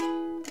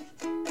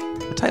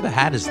 What type of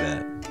hat is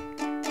that?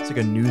 It's like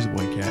a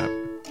newsboy cap.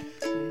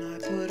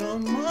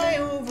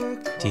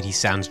 Dude, he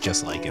sounds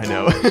just like him. I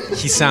know.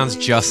 He sounds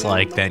just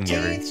like Ben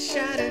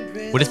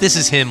Gibbard. What if this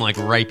is him, like,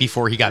 right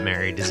before he got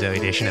married to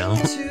Zooey Deschanel?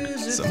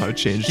 Somehow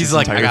changed. He's his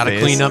like, I entire gotta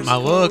face. clean up my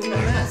look.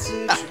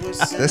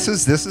 This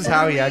is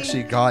how he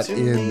actually got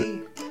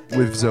in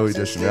with Zooey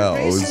Deschanel.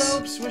 It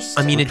was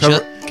I mean, it cover-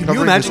 just... Can you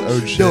covering imagine?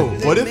 his own shit. No.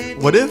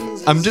 What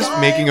if I'm just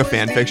making a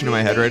fan fiction in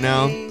my head right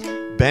now?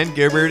 Ben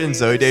Gibbard and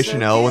Zooey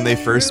Deschanel, when they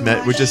first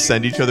met, would just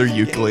send each other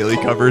ukulele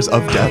covers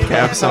of Death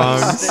Cab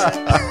songs.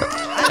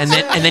 And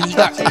then he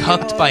got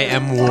cucked by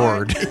M.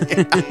 Ward.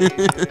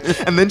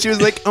 And then she was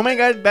like, "Oh my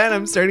God, Ben,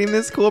 I'm starting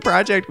this cool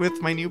project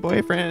with my new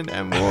boyfriend,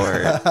 M.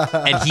 Ward."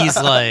 And he's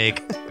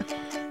like,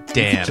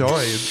 damn.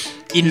 joined.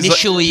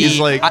 Initially, he's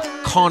like-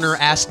 Connor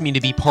asked me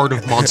to be part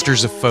of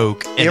Monsters of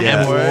Folk, and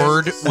Yeah. M.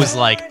 Ward was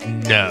like,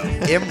 no.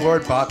 M.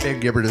 Ward bought Ben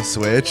Gibbard a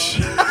Switch.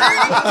 Dude.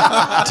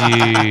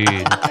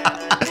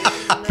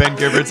 Ben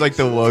Gibbard's like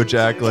the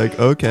Wojak, like,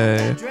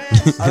 okay.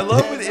 I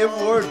love when M.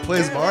 Ward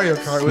plays Mario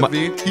Kart with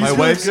me. He's My really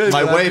wife's good,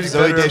 my but I'm wife getting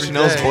Zoe better every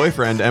Deschanel's day.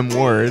 boyfriend, M.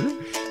 Ward.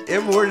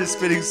 M. Ward is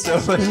spending so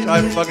much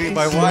time fucking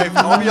my wife.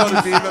 I'll be able to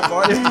beat him at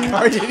Mario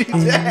Kart any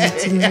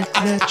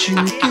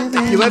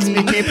day. He lets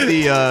me keep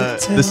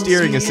the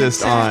steering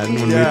assist on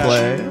when Yeah. we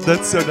play.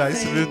 That's so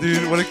nice of him,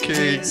 dude. What a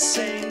king.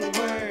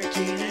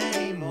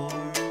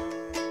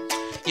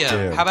 Yeah.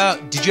 Damn. How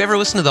about, did you ever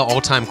listen to the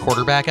All Time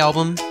Quarterback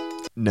album?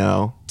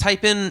 No.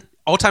 Type in,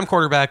 All Time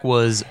Quarterback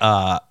was,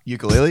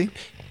 Ukulele?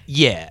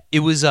 yeah,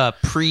 it was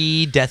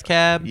pre-Death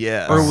Cab.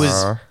 Yes. Or it was,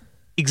 Uh-huh.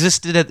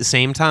 existed at the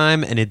same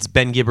time, and it's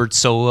Ben Gibbard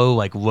solo,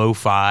 like,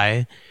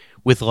 lo-fi,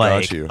 with,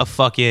 like, Got you. a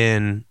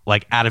fucking,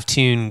 like,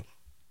 out-of-tune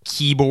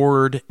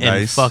keyboard and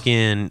Nice.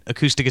 fucking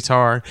acoustic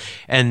guitar.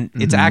 And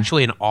it's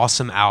actually an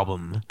awesome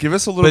album. Give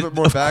us a little But bit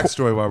more of cour-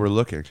 backstory while we're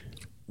looking.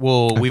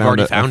 Well, I we've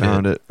already I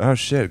found it. Oh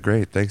shit,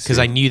 great. Thanks. Because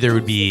I Steve. knew there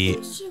would be.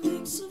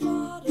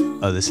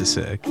 Oh, this is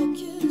sick.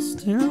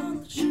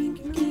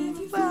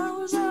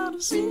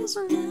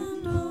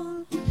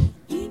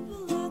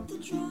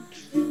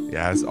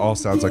 Yeah, it all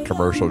sounds like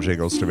commercial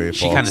jingles to me.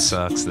 She kind of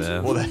sucks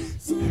though. Well,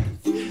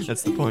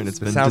 that's the point. It's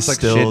been Sounds like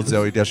distilled. shit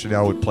Zooey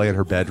Deschanel would play in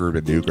her bedroom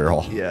in New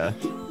Girl. Yeah.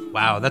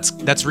 Wow,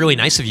 that's really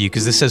nice of you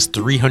because this says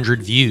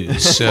 300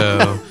 views.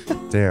 So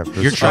Damn.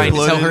 you're trying to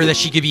tell uploaded- her that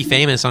she could be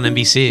famous on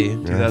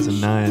NBC.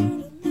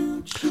 2009.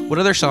 What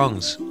other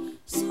songs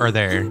are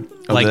there?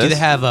 Like, do this? they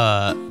have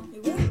I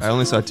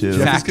only saw two. Jeff is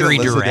gonna Factory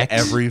listen Direct? to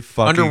every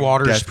fucking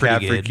Underwater's Death pretty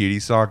Cab for good. Cutie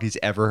song he's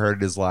ever heard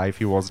in his life.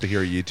 He wants to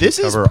hear a YouTube This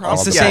is cover probably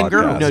on the same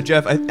girl. podcast. No,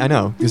 Jeff, I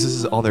know because this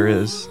is all there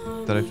is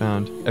that I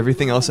found.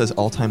 Everything else says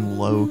all-time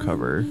low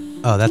cover.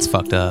 Oh, that's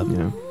fucked up. You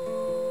know.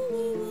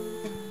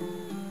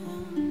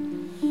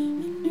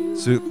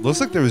 So it looks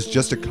like there was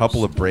just a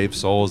couple of brave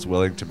souls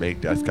willing to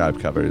make Death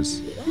Cab covers.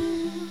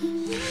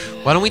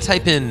 Why don't we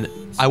type in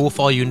 "I Will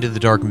Follow You Into the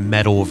Dark"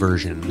 metal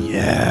version?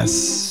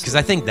 Yes. Because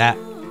I think that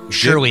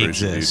surely Gent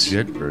version, dude, exists.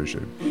 Gent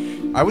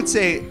version. I would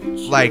say,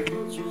 like,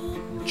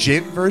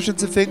 gent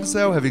versions of things,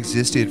 though, have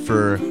existed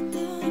for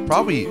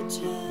probably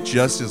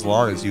just as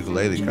long as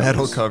ukulele covers.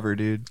 Metal cover,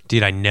 dude.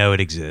 Dude, I know it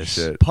exists.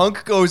 Shit.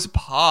 Punk goes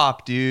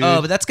pop, dude.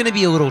 Oh, but that's gonna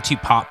be a little too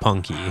pop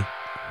punky.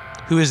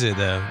 Who is it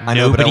though? I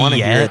know, but I Nobody want to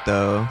hear yet? it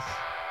though.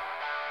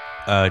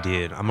 Oh,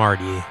 dude,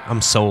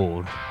 I'm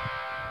sold.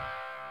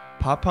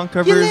 Pop punk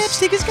covers.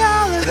 is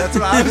colored. That's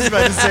what I was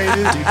about to say,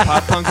 dude. Dude,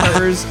 pop punk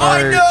covers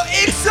are.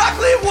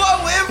 exactly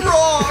what went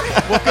wrong.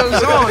 What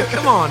goes on?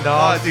 Come on, Oh,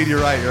 dog. dude, you're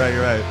right.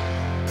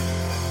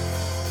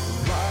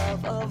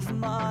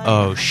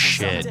 Oh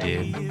shit,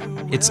 dude.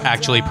 It's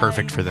actually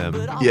perfect for them.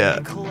 Yeah.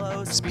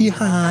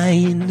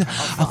 Behind,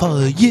 I'll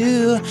follow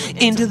you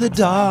into the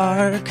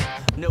dark.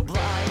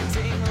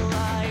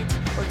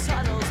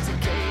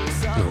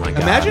 Oh my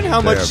god. Imagine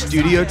how much Damn.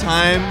 studio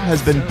time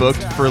has been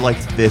booked for like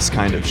this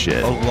kind of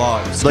shit. A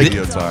lot of Like-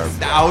 studio time.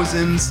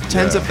 Thousands,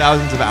 tens Yeah. of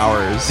thousands of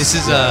hours. This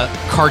is a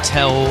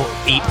Cartel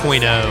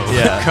 8.0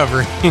 Yeah.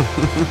 covering.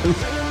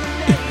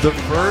 The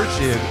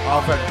Virgin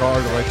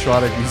avant-garde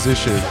electronic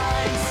musician.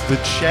 The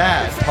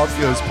Chad, Pump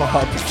Goes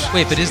Pop.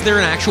 Wait, but is there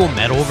an actual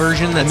metal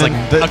version that's like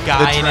the a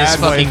guy in his trad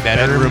fucking wife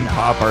bedroom?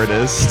 pop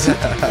artist.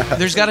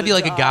 There's got to be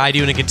like a guy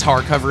doing a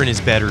guitar cover in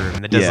his bedroom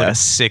that does like Yeah. a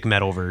sick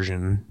metal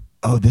version.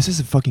 Oh, this is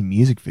a fucking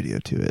music video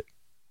to it.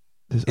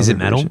 This Is other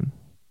it metal? version.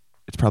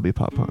 It's probably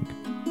pop punk.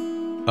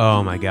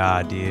 Oh my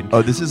god, dude.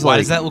 Oh, this is Why like.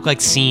 does that look like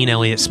Seeing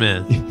Elliott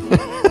Smith?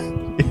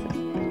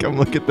 Come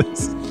look at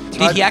this.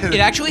 Dude, it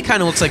actually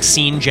kind of looks like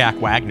Seeing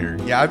Jack Wagner.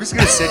 Yeah, I'm just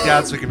gonna sit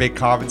down so we can make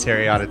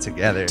commentary on it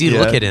together. Dude, Yeah.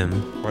 look at him.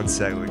 1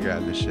 second, we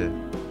grab this shit.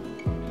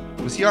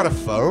 Was he on a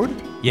phone?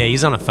 Yeah,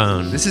 he's on a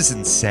phone. This is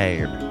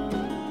insane.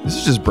 This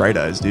is just Bright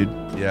Eyes, dude.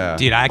 Yeah.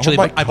 Dude, I actually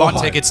Oh my I bought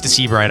God. tickets to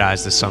see Bright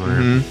Eyes this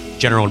summer. Mhm.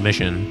 General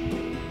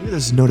admission. Look at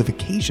those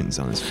notifications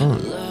on his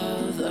phone.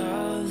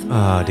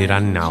 Oh, dude, I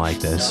do not like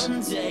this.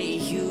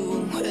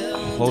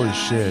 Holy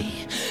shit.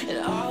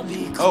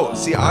 Oh,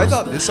 see, I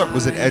thought this song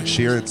was an Ed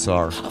Sheeran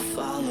song.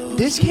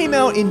 This came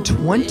out in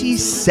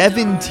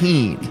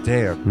 2017.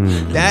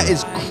 Damn. That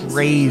is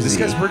crazy. This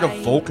guy's wearing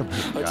a Volcom,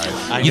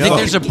 guys. You think know.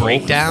 there's a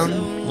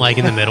breakdown like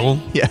in the middle?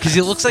 Yeah. Because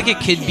it looks like it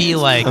could be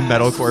like A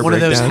metalcore one of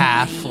those breakdown.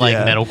 half like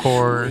Yeah.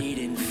 metalcore.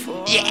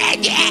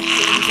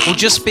 Yeah. Well,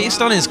 just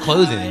based on his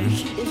clothing.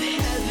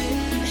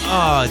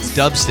 Oh, it's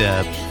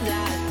dubstep.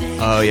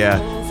 Oh yeah,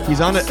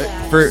 he's on a,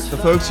 for the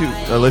folks who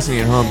are listening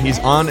at home. He's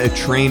on a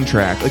train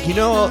track. Like you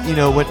know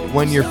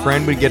when your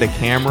friend would get a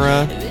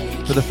camera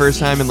for the first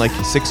time in like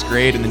 6th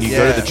grade, and then you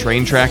go Yeah. to the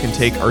train track and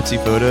take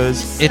artsy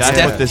photos. It's That's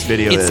def- what this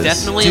video it's is.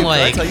 definitely Dude, can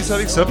I like tell you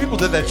something? Some people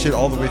did that shit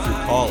all the way through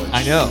college.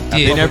 I know.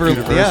 Dude. They never.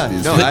 Public Yeah.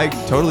 universities. No, But I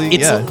totally.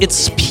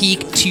 it's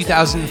peak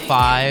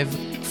 2005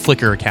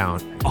 Flickr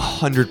account.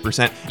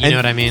 100%. You know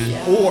what I mean?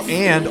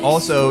 And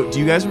also, do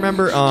you guys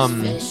remember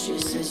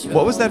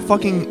what was that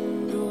fucking?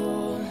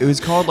 It was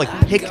called like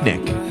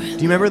Picnic. Do you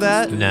remember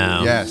that?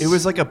 No. Yes. It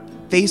was like a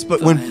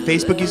Facebook when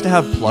Facebook used to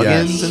have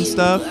plugins Yes. and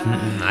stuff.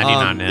 I do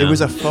not know. It was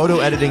a photo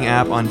editing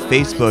app on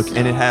Facebook,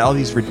 and it had all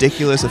these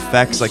ridiculous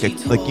effects, like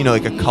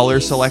a color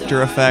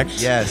selector effect.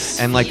 Yes.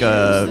 And like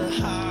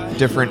a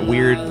different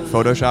weird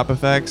Photoshop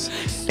effects.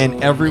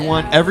 And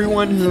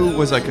everyone who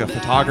was like a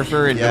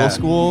photographer in Yeah. middle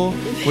school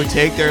would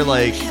take their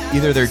like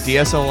either their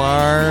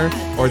DSLR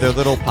or their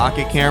little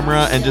pocket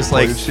camera and just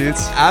like Point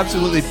shoots?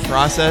 absolutely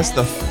process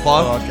the fuck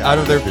Oh, God, out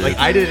of their dude. like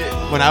I did it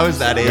when I was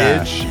that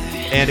Yeah. age.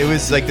 And it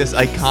was like this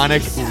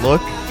iconic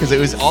look because it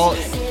was all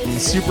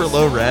super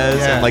low res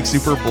Yeah. and like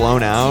super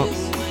blown out.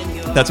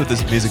 That's what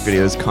this music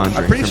video is conjuring.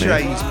 I'm pretty for sure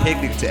me. I used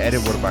Picnic to edit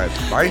one of my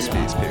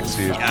MySpace pics,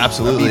 dude.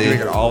 Absolutely. Me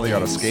doing an ollie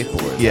on a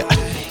skateboard. Yeah.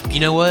 You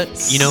know what?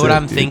 You know what Sick,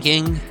 I'm dude.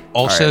 thinking?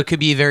 Also Alright.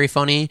 could be very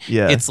funny.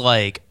 Yeah. It's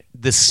like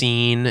the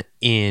scene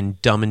in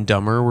Dumb and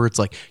Dumber where it's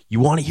like, you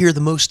want to hear the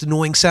most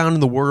annoying sound in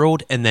the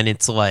world? And then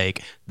it's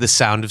like the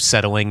sound of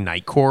settling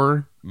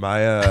nightcore.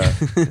 My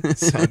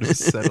Sound of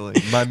settling.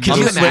 my Could you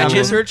middle I'm gonna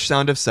imagine? search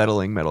sound of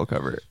settling metal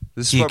cover.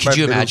 This is Dude, what could my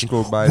you middle imagine?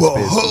 school MySpace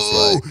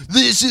was like.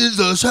 This is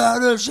the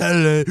sound of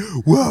settling.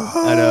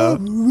 I know.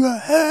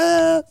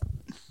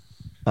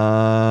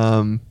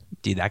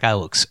 Dude, that guy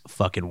looks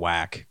fucking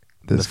whack.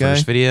 This the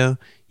first guy? video.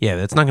 Yeah,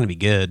 that's not going to be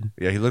good.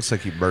 Yeah, he looks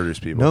like he murders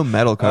people. No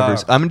metal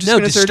covers. I'm just No,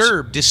 gonna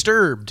search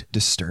Disturbed.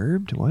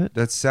 Disturbed. What?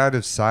 That's Sound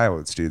of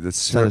Silence, dude. That's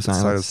Sound of Sound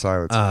of Silence.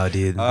 Silence. Oh,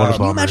 dude, what a Can you Can you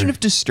bummer. imagine if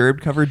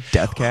Disturbed covered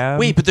Death Cab?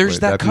 Wait, but there's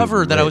Wait, that that'd be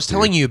cover that I lit, was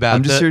telling dude. you about.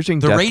 I'm just the, searching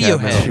the Death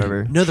Cab metal Radiohead.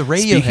 cover. No, the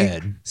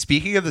Radiohead.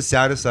 Speaking of the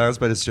Sound of Silence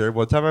by Disturbed,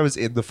 one time I was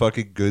in the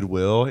fucking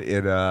Goodwill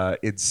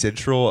in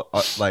Central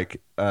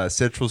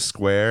Central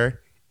Square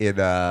in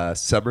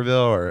Somerville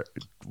or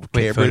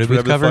Wait, photo Cambridge, booth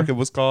whatever cover? the fuck it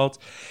was called.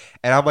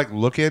 And I'm like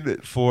looking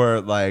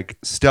for like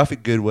stuff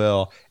at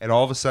Goodwill, and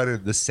all of a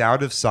sudden, the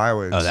Sound of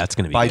Silence Oh, that's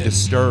gonna be by good.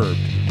 Disturbed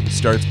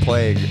starts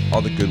playing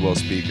on the Goodwill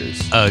speakers.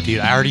 Oh, dude,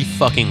 I already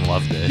fucking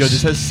love this. Yo,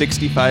 this has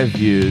 65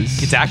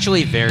 views. It's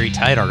actually very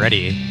tight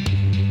already.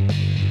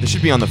 This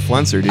should be on the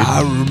Flunser, dude.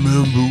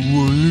 remember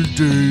when the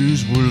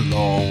days were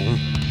long.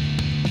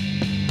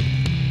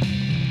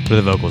 What are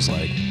the vocals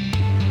like?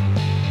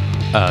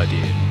 Oh,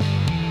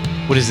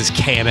 dude. What is this,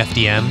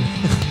 KMFDM?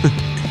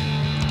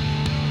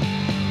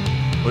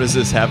 What is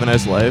this? Have a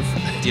nice life.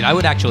 Dude, I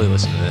would actually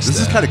listen to this. This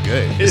is though. kind of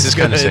good. This is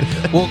kind of good.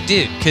 sick. Well,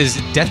 dude, because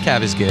Death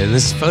Cab is good, and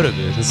this is Photo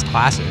Booth. This is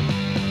classic.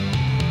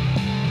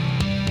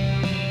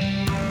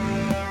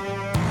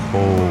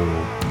 Oh.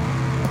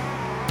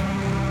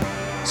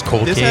 It's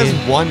Cold This Cave.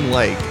 has 1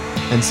 like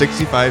and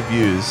 65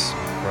 views.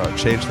 Bro,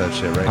 change that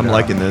shit right now. I'm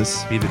liking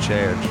this. Be the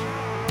change.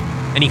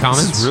 Any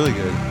comments? This is really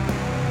good.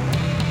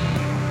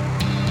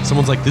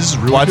 Someone's like, this is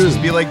really Watch good. this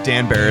be like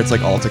Dan Barrett's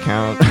like alt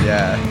account.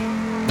 Yeah.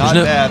 Not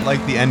no- bad,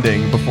 like the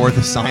ending before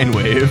the sine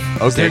wave.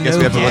 Okay, there I guess no-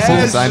 we have to listen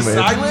to the sine wave.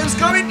 Sine wave's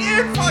coming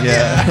in. Fuck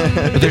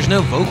Yeah. But there's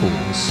no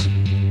vocals.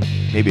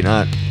 Maybe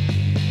not.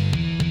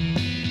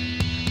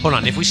 Hold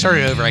on, if we start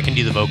it over, I can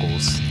do the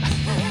vocals.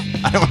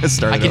 I don't want to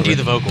start. I it can do over.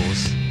 the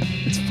vocals.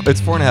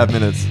 It's 4.5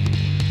 minutes.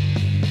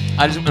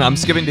 I'm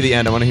skipping to the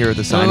end. I want to hear what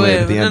the sine wait,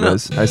 wave at the no, end no.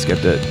 was. I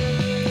skipped it.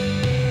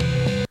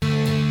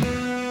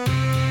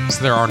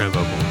 So there are no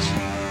vocals.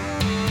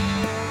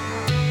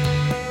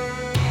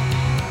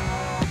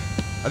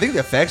 I think the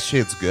effects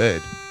shit's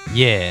good.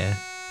 Yeah.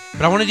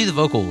 But I want to do the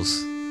vocals.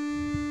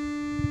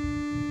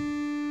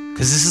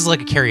 Because this is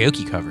like a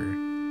karaoke cover.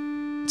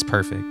 It's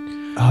perfect.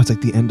 Oh, it's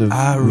like the end of.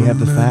 We have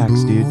the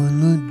facts, dude. When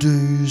the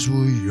days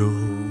were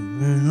young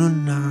and the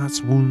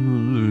nights were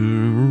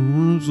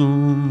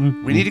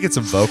long. We need to get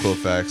some vocal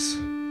effects.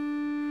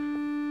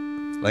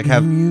 Like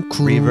have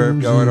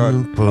reverb going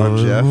on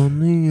Jeff.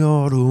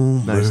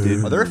 Nice,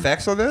 dude. Are there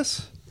effects on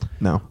this?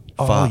 No.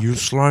 Are you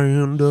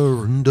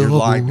slander and You're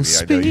lying to me.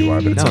 I know you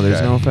are, but it's No, okay.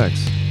 there's no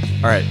effects.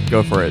 All right,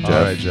 go for it, Jeff.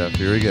 All right, Jeff.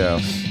 Here we go.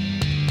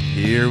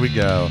 Here we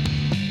go.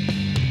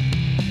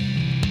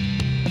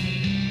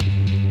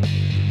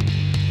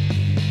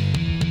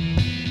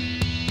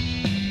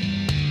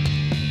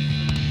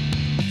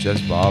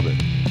 Just bobbing.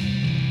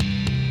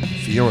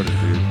 feeling it,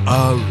 dude.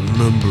 I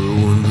remember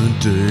when the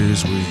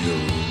days were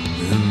young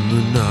and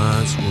the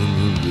nights when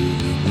the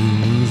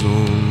living was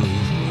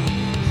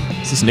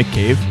on. Is this Nick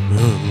Cave?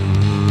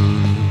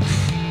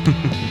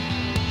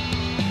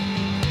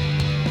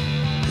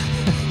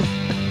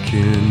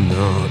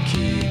 Cannot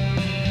keep.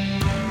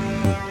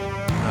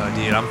 Oh,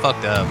 dude, I'm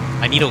fucked up.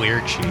 I need a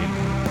lyric sheet.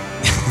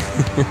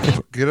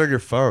 Get on your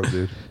phone,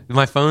 dude.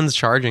 My phone's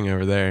charging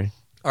over there.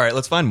 All right,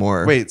 let's find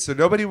more. Wait, so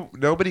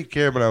nobody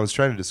cared when I was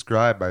trying to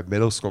describe my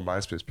middle school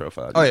MySpace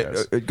profile. All you right,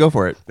 guys. go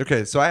for it.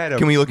 Okay, so I had a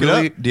Can we look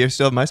really, it up? Do you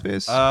still have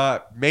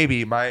MySpace?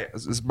 Maybe my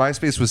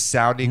MySpace was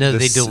sounding. No, the,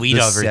 they s- delete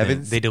the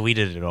everything. 7th, They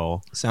deleted it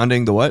all.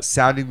 Sounding the what?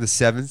 sounding the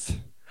 7th,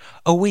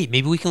 Oh wait,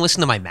 maybe we can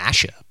listen to my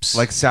mashups.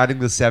 like sounding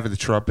the 7th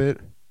trumpet.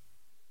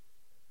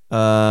 The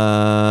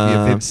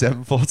Uh, Avenged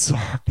Sevenfold song.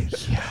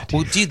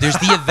 well, dude, there's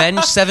the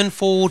Avenged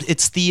Sevenfold.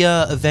 It's the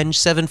Avenged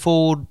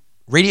Sevenfold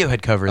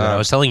Radiohead cover that I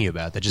was telling you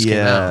about that just came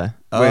out.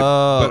 yeah. Wait,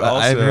 Oh, but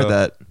I haven't heard also-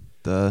 that.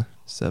 The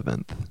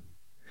 7th.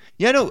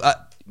 Yeah,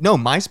 no.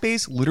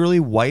 MySpace literally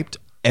wiped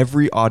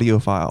every audio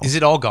file. Is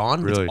it all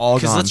gone? Really? all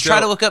Because gone? let's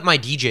try to look up my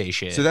DJ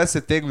shit. So that's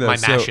the thing, though. My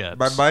So mashups.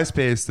 my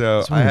MySpace,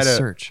 though, So I had many a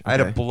search. I had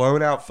a Okay.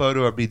 blown out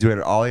photo of me doing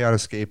an ollie on a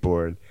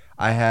skateboard.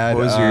 I had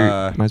What was your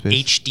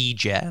MySpace? HD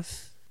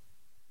Jeff.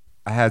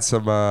 I had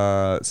some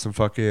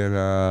fucking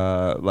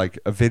like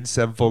Avenged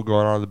Sevenfold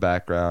going on in the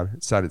background.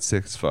 It sounded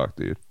sick as fuck,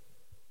 dude.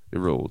 It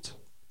ruled.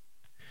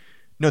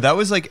 No, that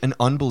was like an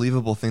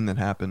unbelievable thing that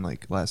happened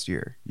like last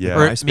year. Yeah.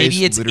 Or MySpace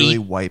maybe it's literally 8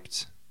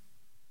 wiped.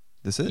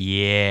 This it?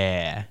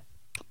 Yeah.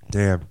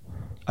 Damn.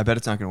 I bet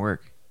it's not gonna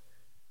work.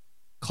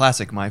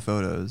 Classic My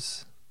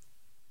Photos.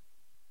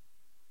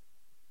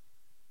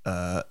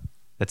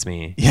 That's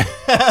me Yeah,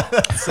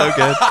 that's so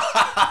good.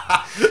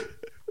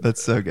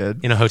 That's so good.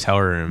 in a hotel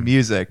room.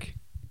 Music.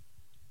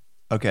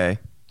 Okay.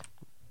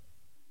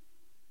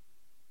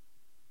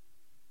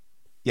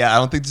 Yeah, I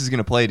don't think this is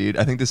gonna play, dude.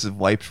 I think this is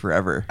wiped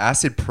forever.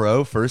 Acid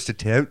Pro first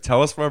attempt.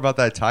 Tell us more about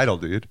that title,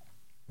 dude.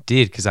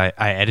 Dude, because I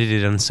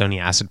edited on Sony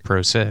Acid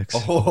Pro 6.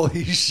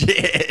 Holy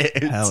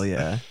shit! Hell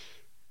yeah.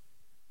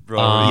 Bro,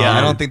 Yeah, I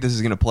Um, don't think this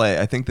is gonna play.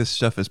 I think this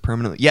stuff is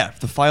permanently. Yeah,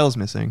 the file's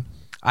missing.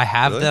 I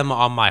have Really? them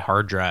on my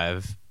hard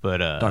drive, but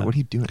Dog, what are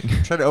you doing?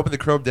 I'm trying to open the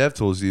Chrome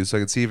DevTools, dude, so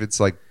I can see if it's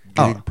like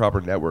getting Oh.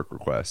 proper network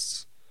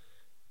requests.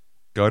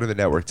 Go to the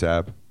network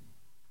tab.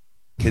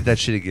 Hit that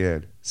shit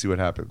again. See what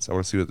happens. I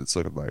want to see what it's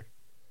looking like.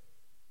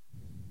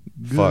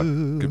 Fuck.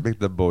 Could make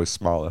the boys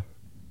smaller.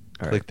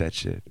 All Click that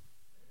shit.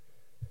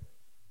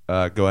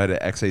 Go ahead to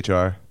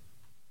XHR.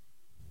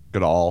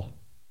 Go to all.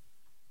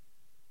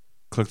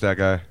 Click that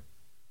guy.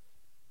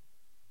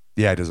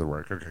 Yeah, it doesn't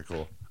work. Okay,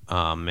 cool.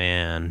 oh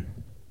man,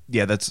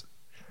 Yeah, that's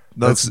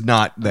That's-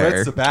 not there.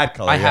 Red's the bad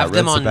color. I have Yeah,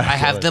 them red's the on. bad I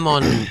have color. them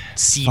on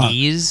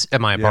CDs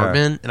at my Yeah.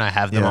 apartment, and I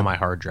have them Yeah. on my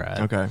hard drive.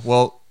 Okay,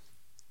 well,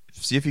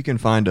 see if you can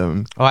find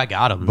them. Oh, I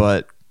got them.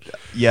 But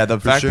yeah, the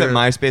fact that sure.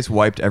 MySpace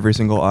wiped every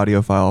single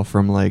audio file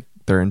from like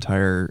their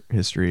entire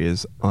history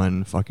is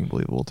unfucking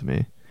believable to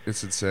me.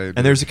 It's insane.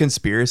 And there's a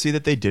conspiracy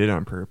that they did it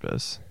on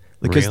purpose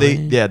because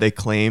Really? they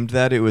claimed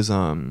that it was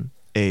a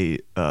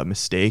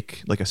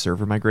mistake, like a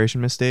server migration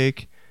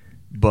mistake,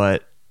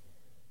 but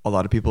a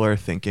lot of people are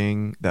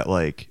thinking that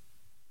like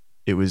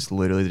it was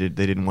literally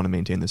they didn't want to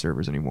maintain the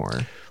servers anymore.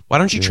 Why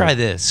don't you try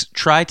this?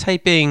 Try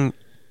typing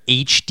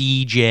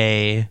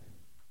HDJ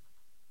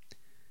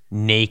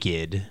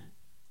naked.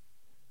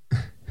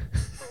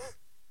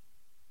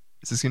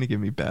 Is this gonna give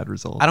me bad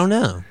results? I don't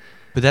know,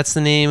 but that's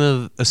the name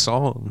of a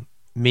song.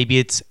 Maybe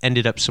it's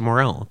ended up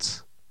somewhere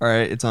else. All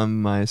right, it's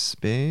on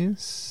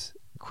MySpace.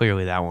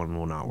 Clearly, that one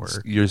will not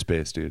work. your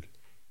space, dude.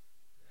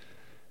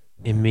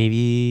 And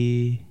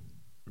maybe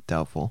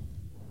Doubtful.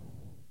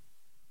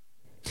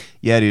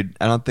 Yeah, dude,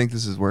 I don't think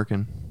this is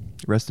working.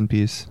 Rest in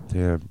peace.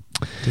 Damn.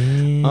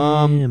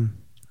 damn.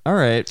 All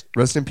right.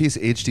 Rest in peace,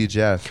 HD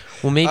Jeff.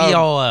 Well, maybe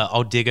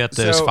I'll dig up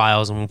those so-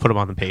 files and we'll put them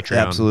on the Patreon.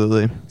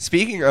 Absolutely.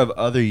 Speaking of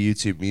other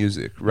YouTube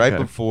music, right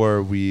Okay.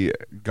 before we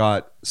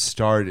got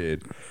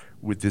started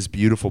with this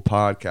beautiful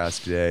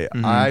podcast today,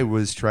 Mm-hmm. I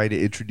was trying to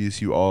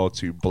introduce you all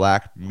to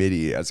Black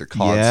MIDI as a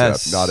concept,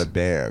 Yes. not a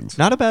band.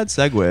 Not a bad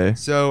segue.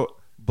 So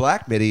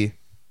Black MIDI,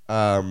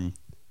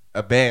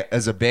 a band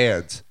as a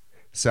band,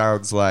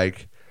 sounds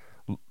like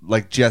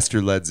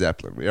Jester Led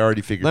Zeppelin. We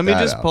already figured. Let me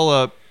that just out. pull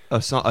up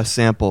a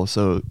sample.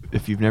 So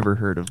if you've never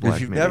heard of Black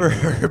If you've MIDI- never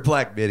heard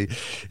Black MIDI,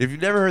 if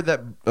you've never heard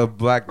that of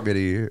Black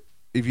MIDI,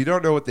 if you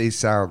don't know what they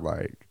sound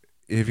like,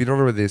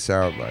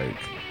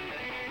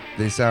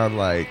 they sound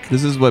like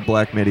this is what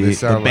Black MIDI, They the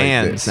sound like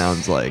band, this.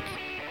 sounds like.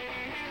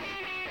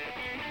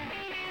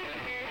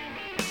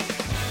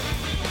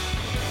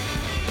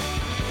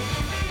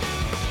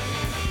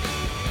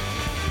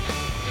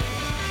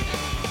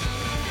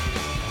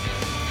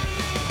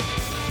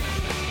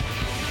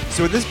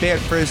 So when this band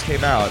first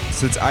came out,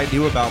 since I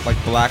knew about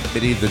like Black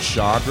MIDI, the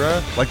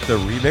genre, like the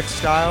remix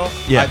style,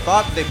 Yeah. I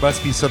thought they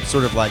must be some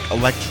sort of like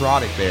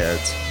electronic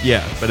bands.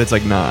 Yeah, but it's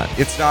like not.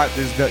 It's not.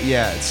 There's no.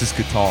 Yeah, it's just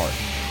guitars.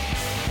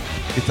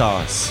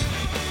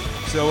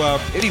 So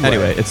anyway,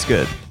 Anyway, it's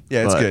good.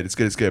 Yeah, it's But- good. It's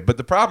good. It's good. But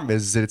the problem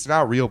is that it's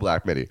not real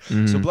Black MIDI.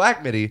 So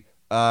Black MIDI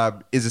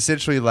is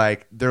essentially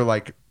like they're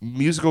like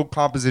musical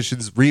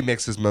compositions,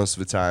 remixes most of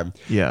the time.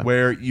 Yeah.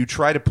 Where you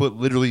try to put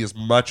literally as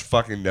much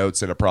fucking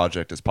notes in a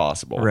project as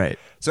possible. Right.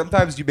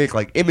 Sometimes you make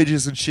like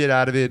images and shit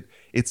out of it.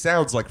 It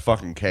sounds like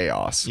fucking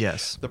chaos.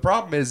 Yes. The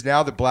problem is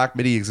now that Black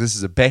MIDI exists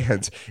as a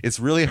band, it's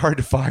really hard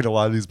to find a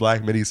lot of these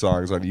Black MIDI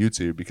songs on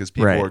YouTube because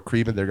people Right. are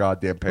creaming their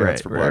goddamn pants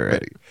Right, for right, Black right.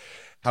 MIDI.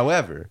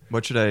 However,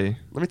 What should I?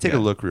 let me take a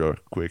look real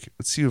quick.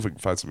 Let's see if we can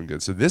find something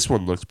good. So this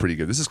one looks pretty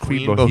good. This is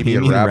Queen Queen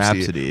Bohemian, Bohemian Rhapsody,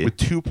 Rhapsody. with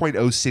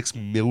 2.06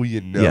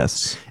 million notes.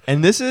 Yes.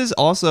 And this is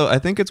also, I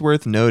think it's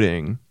worth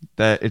noting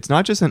that it's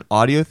not just an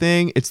audio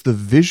thing, it's the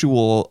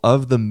visual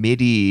of the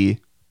MIDI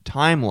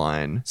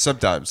timeline.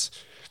 Sometimes.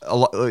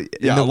 In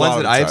Yeah, the a ones lot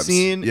that of I've times.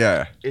 seen,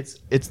 Yeah.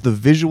 it's the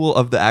visual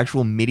of the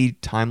actual MIDI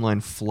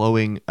timeline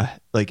flowing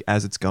like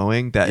as it's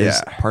going that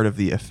is Yeah. part of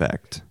the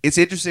effect. It's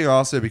interesting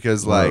also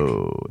because like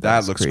Whoa, that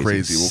that's looks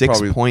crazy. We'll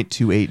probably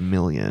 6.28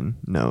 million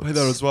notes. play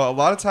that as well. A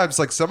lot of times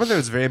like some of them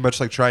is very much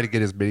like trying to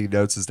get as many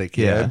notes as they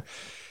can. Yeah.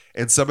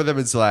 And some of them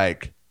is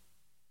like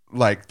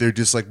they're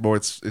just like more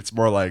it's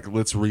more like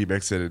let's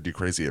remix it and do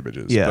crazy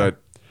images. Yeah.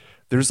 But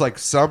there's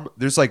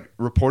like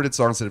reported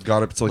songs that have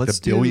gone up to like Let's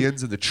the do-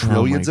 billions and the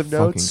trillions Oh of my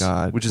notes. fucking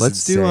God. Which is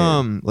let's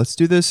insane. let's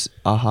do this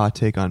Aha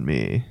Take on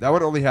Me. That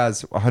one only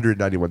has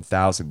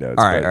 191,000 notes.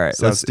 All right, but all right.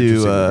 sounds Let's do,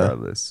 interesting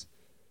regardless.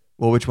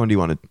 Well, which one do you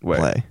want to Wait,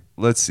 play?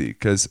 let's see,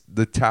 because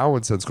the Town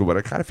one sounds cool, but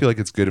I kind of feel like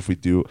it's good if we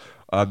do.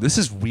 This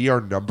is We Are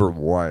Number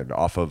One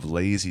off of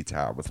Lazy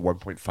Town with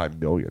 1.5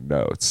 million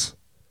notes,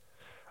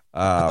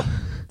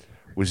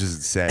 which is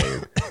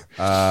insane.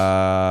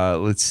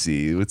 Let's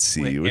see. Wait, Let's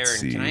Aaron,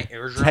 see. can I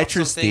airdrop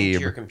Tetris something to theme.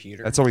 your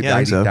computer? That's only Yeah, I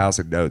think so.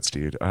 90,000 notes,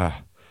 dude.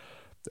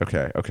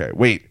 Okay.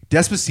 Wait,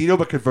 Despacito,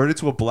 but converted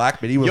to a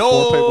Black MIDI with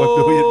 4.1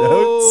 million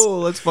notes.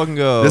 Let's fucking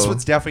go. This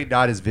one's definitely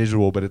not as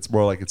visual, but it's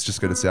more like it's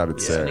just gonna sound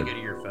Send insane. it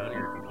to your phone or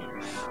your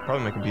computer.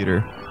 probably my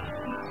computer.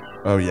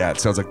 Oh yeah, it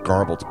sounds like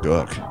garbled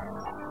book.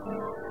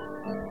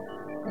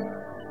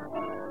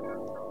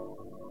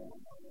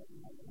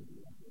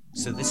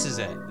 So this is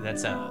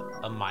that's a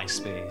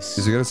MySpace.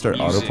 Is it gonna start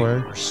music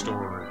autoplaying?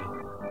 Restored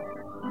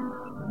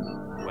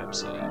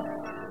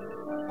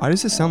website. Why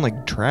does this sound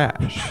like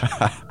trash?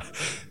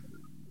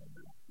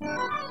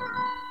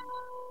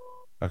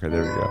 Okay,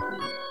 there we go.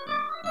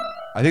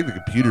 I think the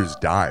computer's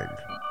dying.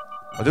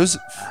 Are those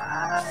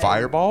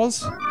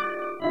fireballs?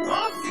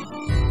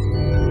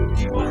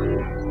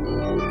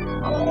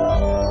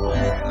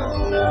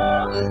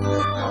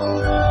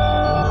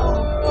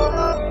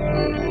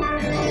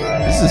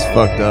 This is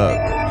fucked up.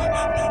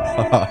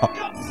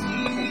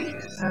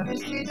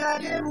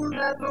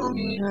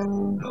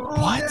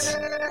 What?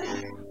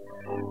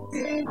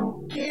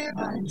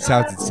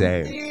 Sounds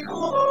insane.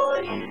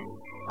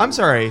 I'm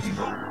sorry.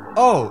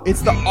 Oh,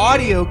 it's the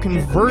audio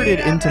converted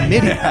into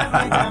MIDI.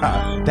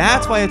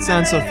 That's why it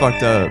sounds so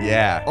fucked up.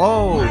 Yeah.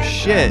 Oh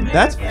shit,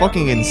 that's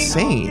fucking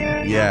insane.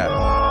 Yeah.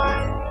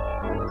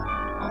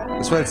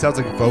 That's why it sounds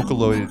like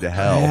Vocaloid to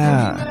hell.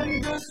 Yeah.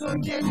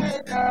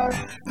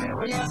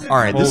 All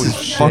right, this Holy is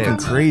shit. fucking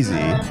crazy.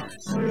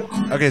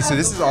 Okay, so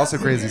this is also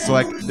crazy. So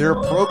like, there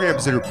are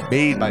programs that are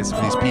made by some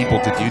of these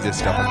people to do this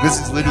stuff. Like, this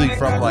is literally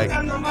from like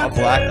a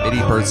Black MIDI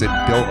person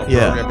built a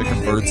Yeah. program to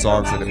convert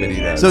songs into MIDI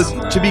notes. So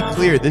to be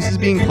clear, this is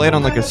being played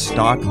on like a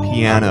stock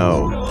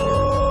piano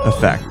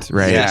effect,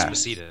 right? Yeah.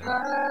 Despacito.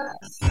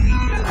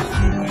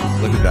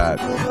 Look at that.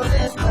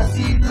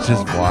 It's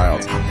just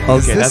wild. Is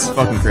Okay, this- that's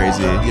fucking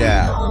crazy.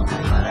 Yeah.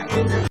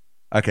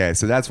 Okay,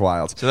 so that's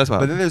wild. So that's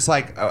wild. But then there's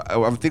like,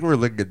 I think we were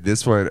looking at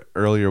this one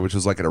earlier, which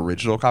was like an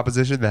original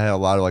composition that had a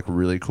lot of like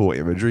really cool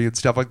imagery and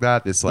stuff like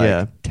that. This like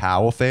Yeah.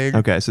 towel thing.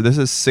 Okay, so this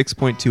is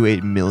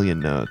 6.28 million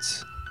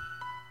notes.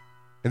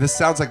 And this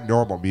sounds like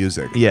normal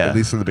music. Yeah. At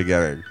least in the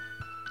beginning.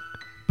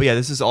 But yeah,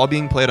 this is all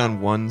being played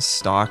on one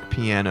stock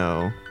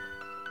piano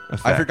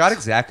effect. I forgot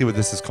exactly what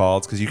this is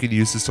called because you can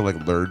use this to like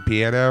learn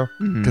piano.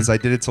 Mhm. Because I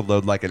did it to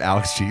load like an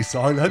Alex G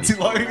song not too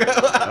long ago.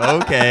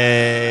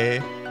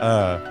 Okay.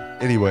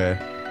 Anyway,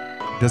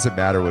 doesn't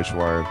matter which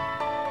one.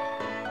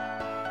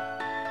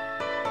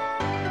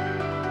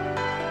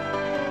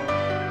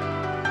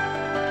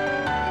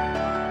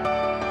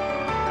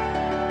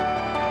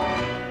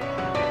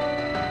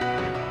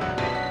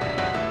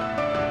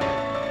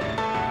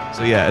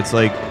 So yeah, it's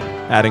like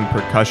adding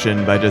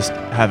percussion by just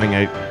having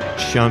a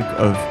chunk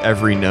of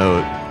every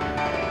note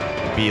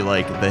be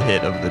like the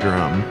hit of the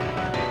drum.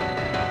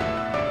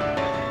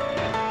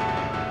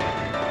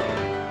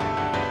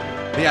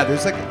 But yeah,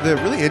 there's like the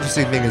really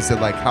interesting thing is that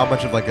like how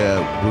much of like a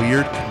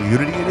weird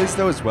community it is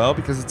though as well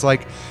because it's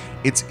like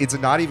it's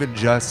not even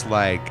just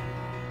like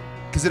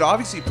because it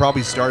obviously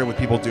probably started with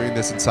people doing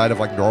this inside of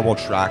like normal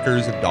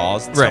trackers and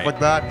DAWs and Right. stuff like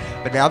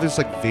that. But now there's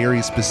like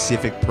very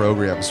specific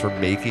programs for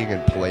making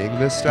and playing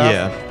this stuff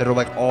Yeah. that are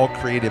like all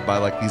created by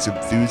like these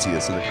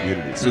enthusiasts in the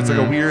community. So it's like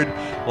a Mhm. weird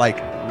like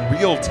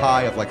real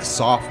tie of like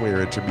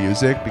software into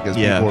music because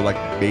Yeah. people are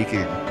like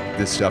making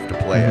this stuff to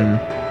play Mhm.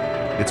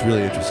 it. It's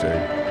really interesting.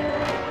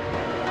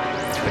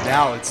 But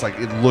now it's like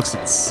it looks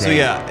insane. So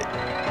yeah,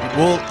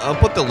 I'll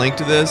put the link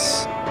to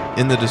this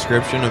in the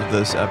description of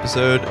this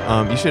episode.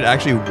 You should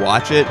actually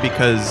watch it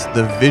because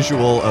the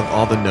visual of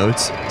all the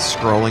notes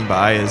scrolling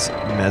by is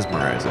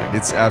mesmerizing.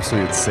 It's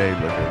absolutely insane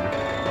looking.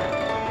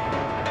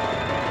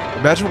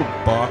 Imagine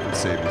what Bach would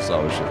say if he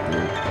saw this shit,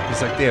 dude.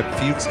 He's like, damn,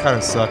 fugues kind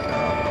of suck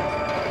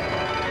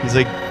now. He's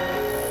like,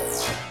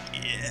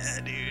 yeah,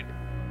 dude.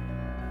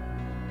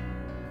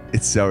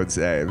 It's so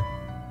insane.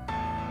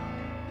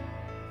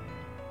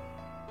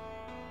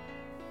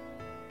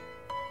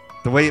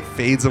 The way it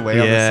fades away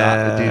on the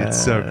side, dude,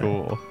 it's so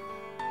cool.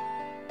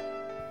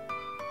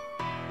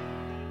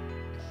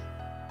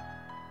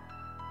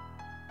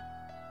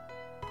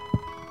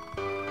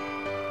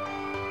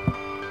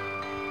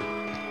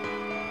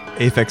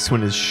 Aphex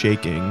Twin is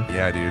shaking.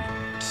 Yeah, dude.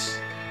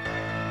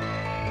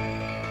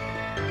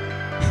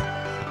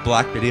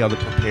 Black MIDI on the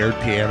prepared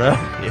piano.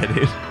 Yeah,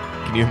 dude.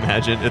 Can you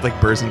imagine? It like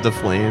bursts into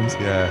flames.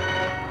 Yeah.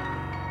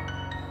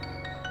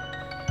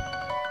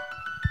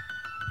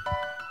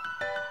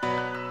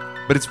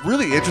 But it's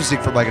really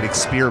interesting from like an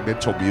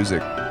experimental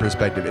music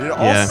perspective. And it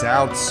all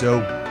sounds so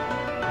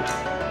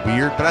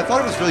weird. But I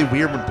thought it was really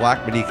weird when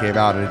Black MIDI came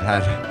out and it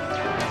had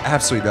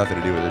absolutely nothing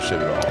to do with this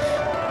shit at all.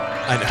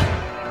 I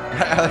know.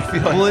 I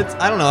feel like,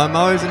 Well, I don't know. I'm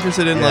always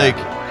interested in like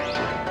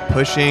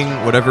pushing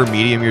whatever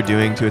medium you're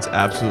doing to its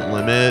absolute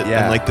limit.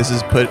 Yeah. And like this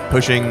is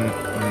pushing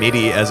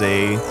MIDI as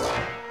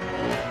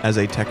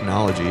a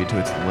technology to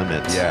its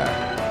limits.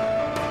 yeah.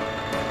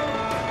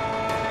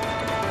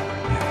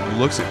 It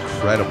looks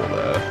incredible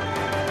though.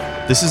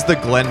 This is the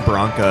Glenn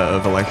Branca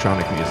of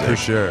electronic music. For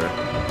sure.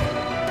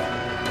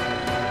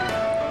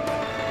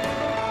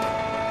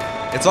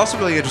 It's also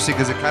really interesting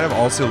because it kind of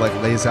also like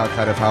lays out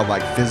kind of how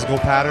like physical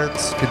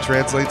patterns can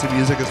translate to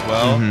music as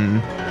well.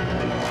 Mhm.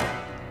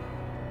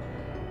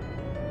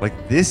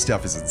 Like this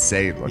stuff is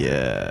insane looking.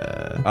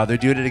 Yeah. Oh, they're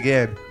doing it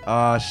again.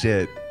 Oh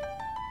shit.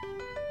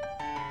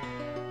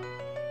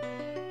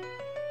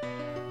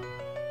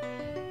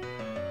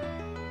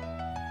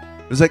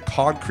 There's like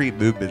concrete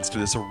movements to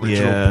this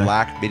original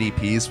Black MIDI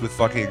piece with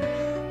fucking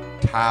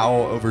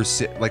tau over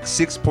like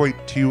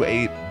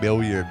 6.28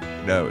 million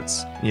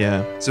notes.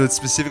 Yeah. So it's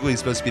specifically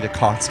supposed to be the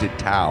constant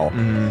tau.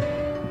 Mhm.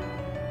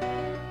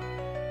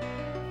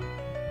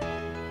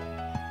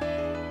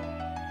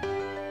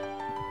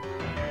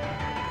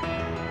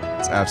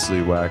 It's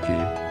absolutely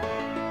wacky.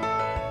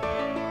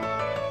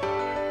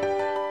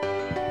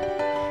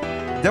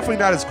 Definitely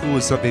not as cool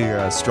as something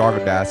strong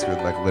and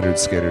masculine like Leonard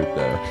Skinner,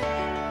 though.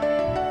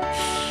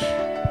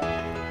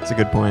 That's a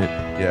good point.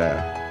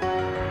 Yeah.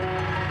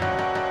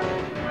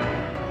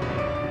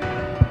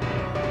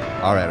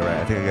 All right.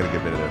 I think I got a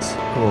good bit of this.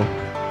 Cool.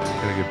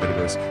 Got a good bit of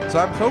this. So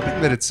I'm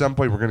hoping that at some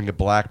point we're gonna get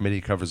Black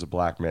MIDI covers of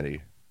Black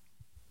MIDI.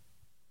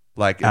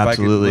 Like if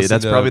Absolutely. I could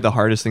That's listen probably to the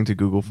hardest thing to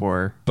Google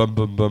for. bum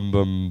bum bum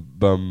bum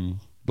bum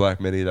Black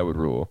MIDI, that would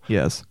rule.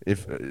 Yes.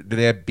 If do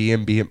they have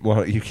BM?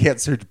 Well, you can't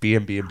search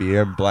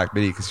BM Black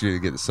MIDI because you're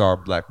gonna get the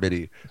song Black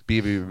MIDI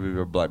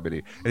BM Black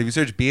MIDI. And if you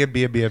search BM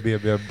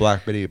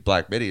Black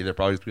MIDI, they're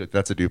probably be like,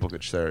 that's a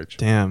duplicate search.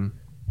 Damn.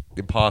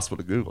 Impossible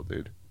to Google,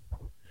 dude.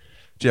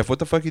 Jeff, what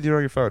the fuck you doing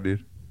on your phone,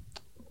 dude?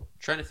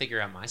 Trying to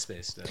figure out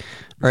MySpace stuff.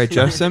 All right,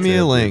 Jeff, send me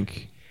a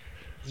link.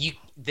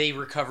 They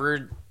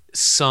recovered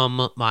some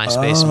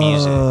MySpace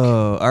music.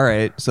 Oh, all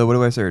right. So what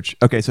do I search?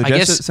 Okay, so I Jeff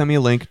guess- sent me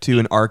a link to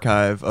an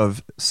archive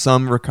of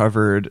some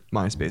recovered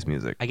MySpace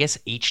music. I guess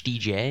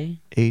HDJ.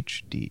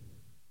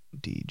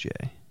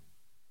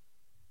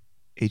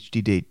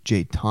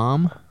 HDJ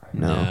Tom?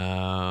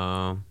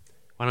 No.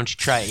 Why don't you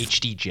try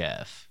HD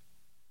Jeff?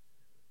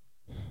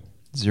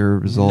 Zero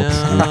results.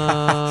 dude. No.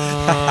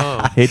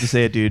 I hate to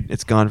say it, dude.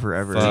 It's gone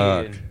forever.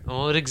 Fuck. Dude.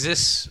 Well, it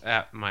exists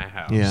at my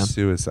house. Yeah.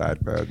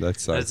 Suicide, man. That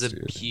sucks, That's a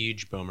dude.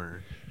 huge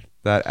bummer.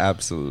 That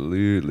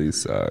absolutely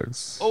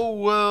sucks. Oh,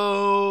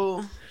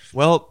 whoa.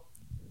 Well,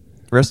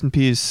 rest in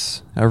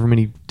peace. However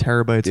many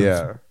terabytes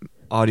Yeah. of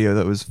audio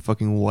that was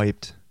fucking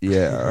wiped.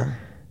 Yeah.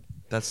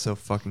 That's so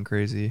fucking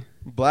crazy.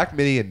 Black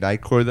MIDI and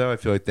Nightcore, though, I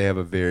feel like they have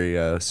a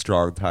very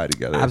strong tie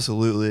together.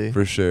 Absolutely.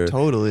 For sure.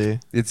 Totally.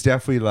 It's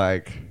definitely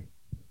like,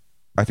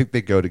 I think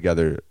they go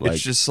together like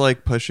It's just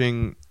like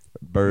pushing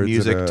birds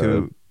music in a,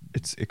 to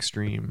its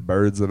extreme.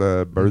 birds in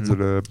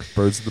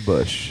the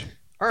bush.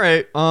 All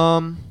right.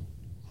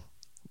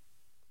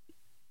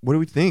 What do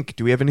we think?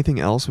 Do we have anything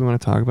else we want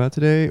to talk about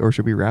today, or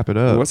should we wrap it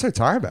up? What's our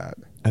time at?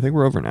 I think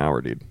we're over an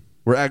hour, dude.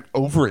 We're at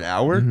over an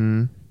hour.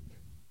 Mm-hmm.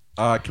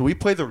 Can we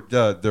play the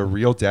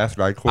Real Death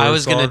Nightcore? I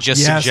was going to song?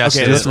 just Yes, suggest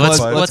okay, it. let's Let's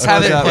close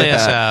have it out play with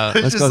us that. out.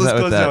 Let's close out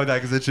with close that. out with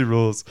that because it should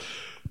rules.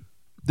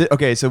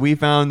 Okay, so we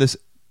found this,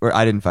 or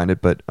I didn't find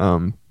it, but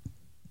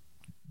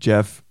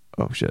Jeff.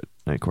 Oh shit,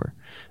 Nightcore.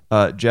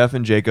 Jeff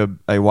and Jacob.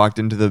 I walked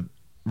into the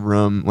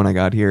room when I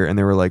got here, and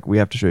they were like, "We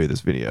have to show you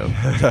this video,"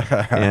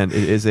 and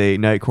it is a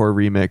Nightcore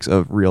remix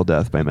of "Real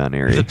Death" by Mount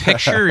Airy. The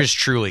picture is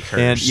truly cursed.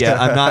 And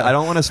yeah, I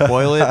don't want to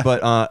spoil it,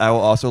 but I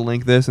will also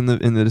link this in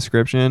the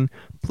description.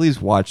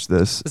 Please watch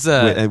this It's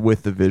a-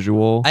 with the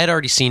visual. I had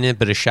already seen it,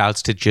 but a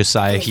shouts to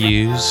Josiah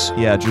Hughes.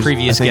 Yeah, just,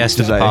 previous I think guest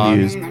of the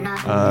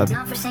Josiah pod.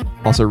 Hughes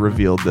also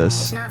revealed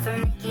this.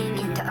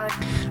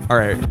 All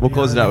right, we'll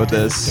close it out with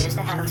this.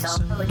 I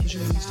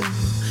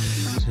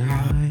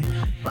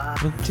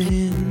walked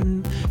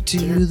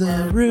into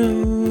the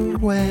room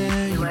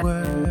where you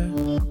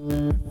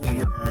were.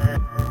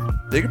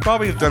 They could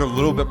probably have done a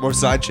little bit more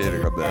side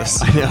chaining on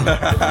this.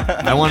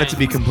 I want it to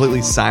be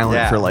completely silent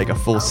Yeah. for like a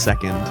full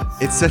second.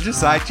 It's such a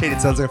side chain.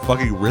 It sounds like a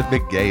fucking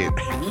rhythmic gate.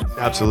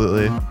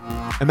 Absolutely.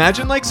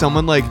 Imagine like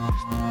someone like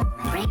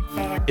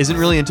isn't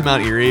really into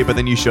Mount Erie, but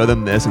then you show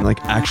them this and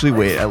like, actually,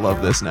 wait, I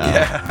love this now.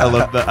 Yeah.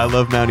 I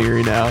love Mount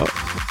Erie now.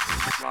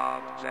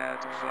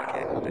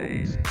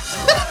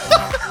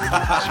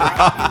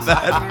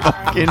 That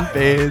fucking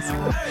bass.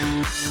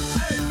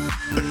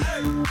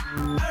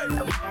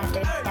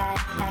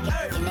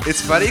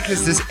 It's funny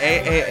because this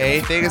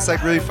AAA thing is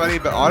like really funny,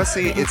 but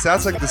honestly, it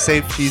sounds like the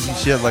same cheesy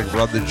shit like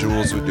Run the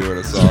Jewels would do in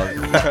a song.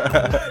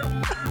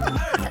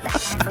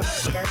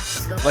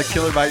 Like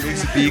Killer Mike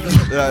makes a beat.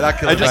 Not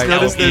Killer I just Mike.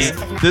 noticed this.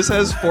 This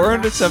has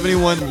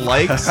 471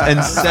 likes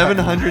and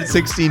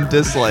 716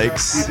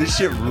 dislikes. Dude, this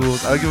shit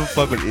rules. I don't give a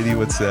fuck what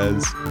anyone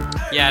says.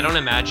 Yeah, I don't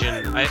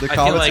imagine. I The feel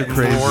comments like are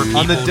crazy. more people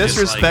On the dislike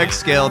disrespect it.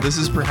 scale, this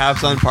is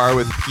perhaps on par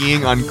with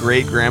peeing on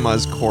great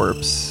grandma's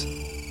corpse.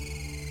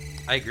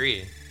 I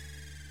agree.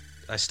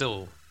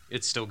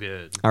 It's still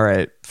good. All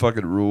right.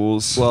 Fucking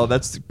rules. Well,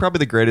 that's probably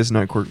the greatest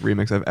Nightcore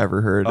remix I've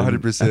ever heard. and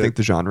 100%. I think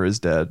the genre is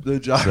dead. the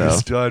job So,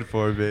 is done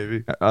for,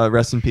 baby.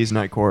 Rest in peace,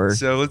 Nightcore.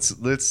 So let's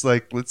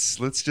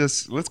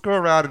go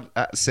around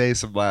and say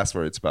some last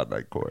words about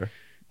Nightcore.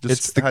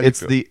 Just how do you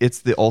feel? It's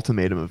the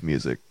ultimatum of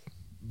music.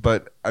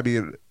 But I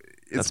mean,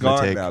 it's That's my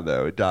gone take. now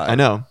though. It died. I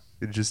know,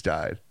 It just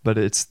died. but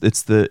it's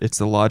the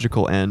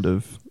logical end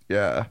of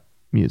Yeah.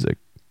 music.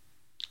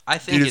 I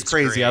think Dude, it's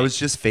crazy. great. I was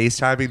just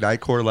FaceTiming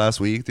Nightcore last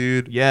week,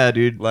 dude. Yeah,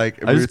 dude.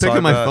 Like, I we just were picked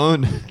up my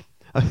talking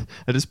phone.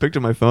 I just picked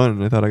up my phone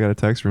and I thought I got a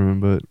text from him,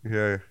 but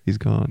Yeah. he's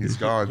gone. He's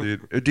gone,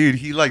 dude. Dude,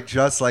 he just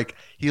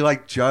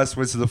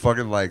went to the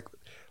fucking like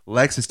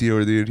Lexus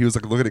dealer, dude. He was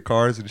like looking at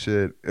cars and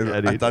shit. And Yeah,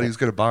 I dude. thought he was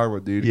gonna buy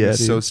one, dude. Yeah, he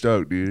was so dude.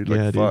 stoked, dude. Like,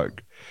 Yeah, dude.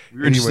 fuck. We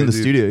were just in the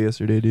dude, studio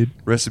yesterday, dude.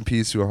 Rest in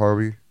peace to a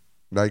Harvey.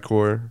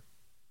 Nightcore.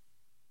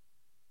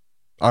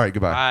 All right,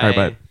 goodbye. All right,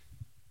 bye.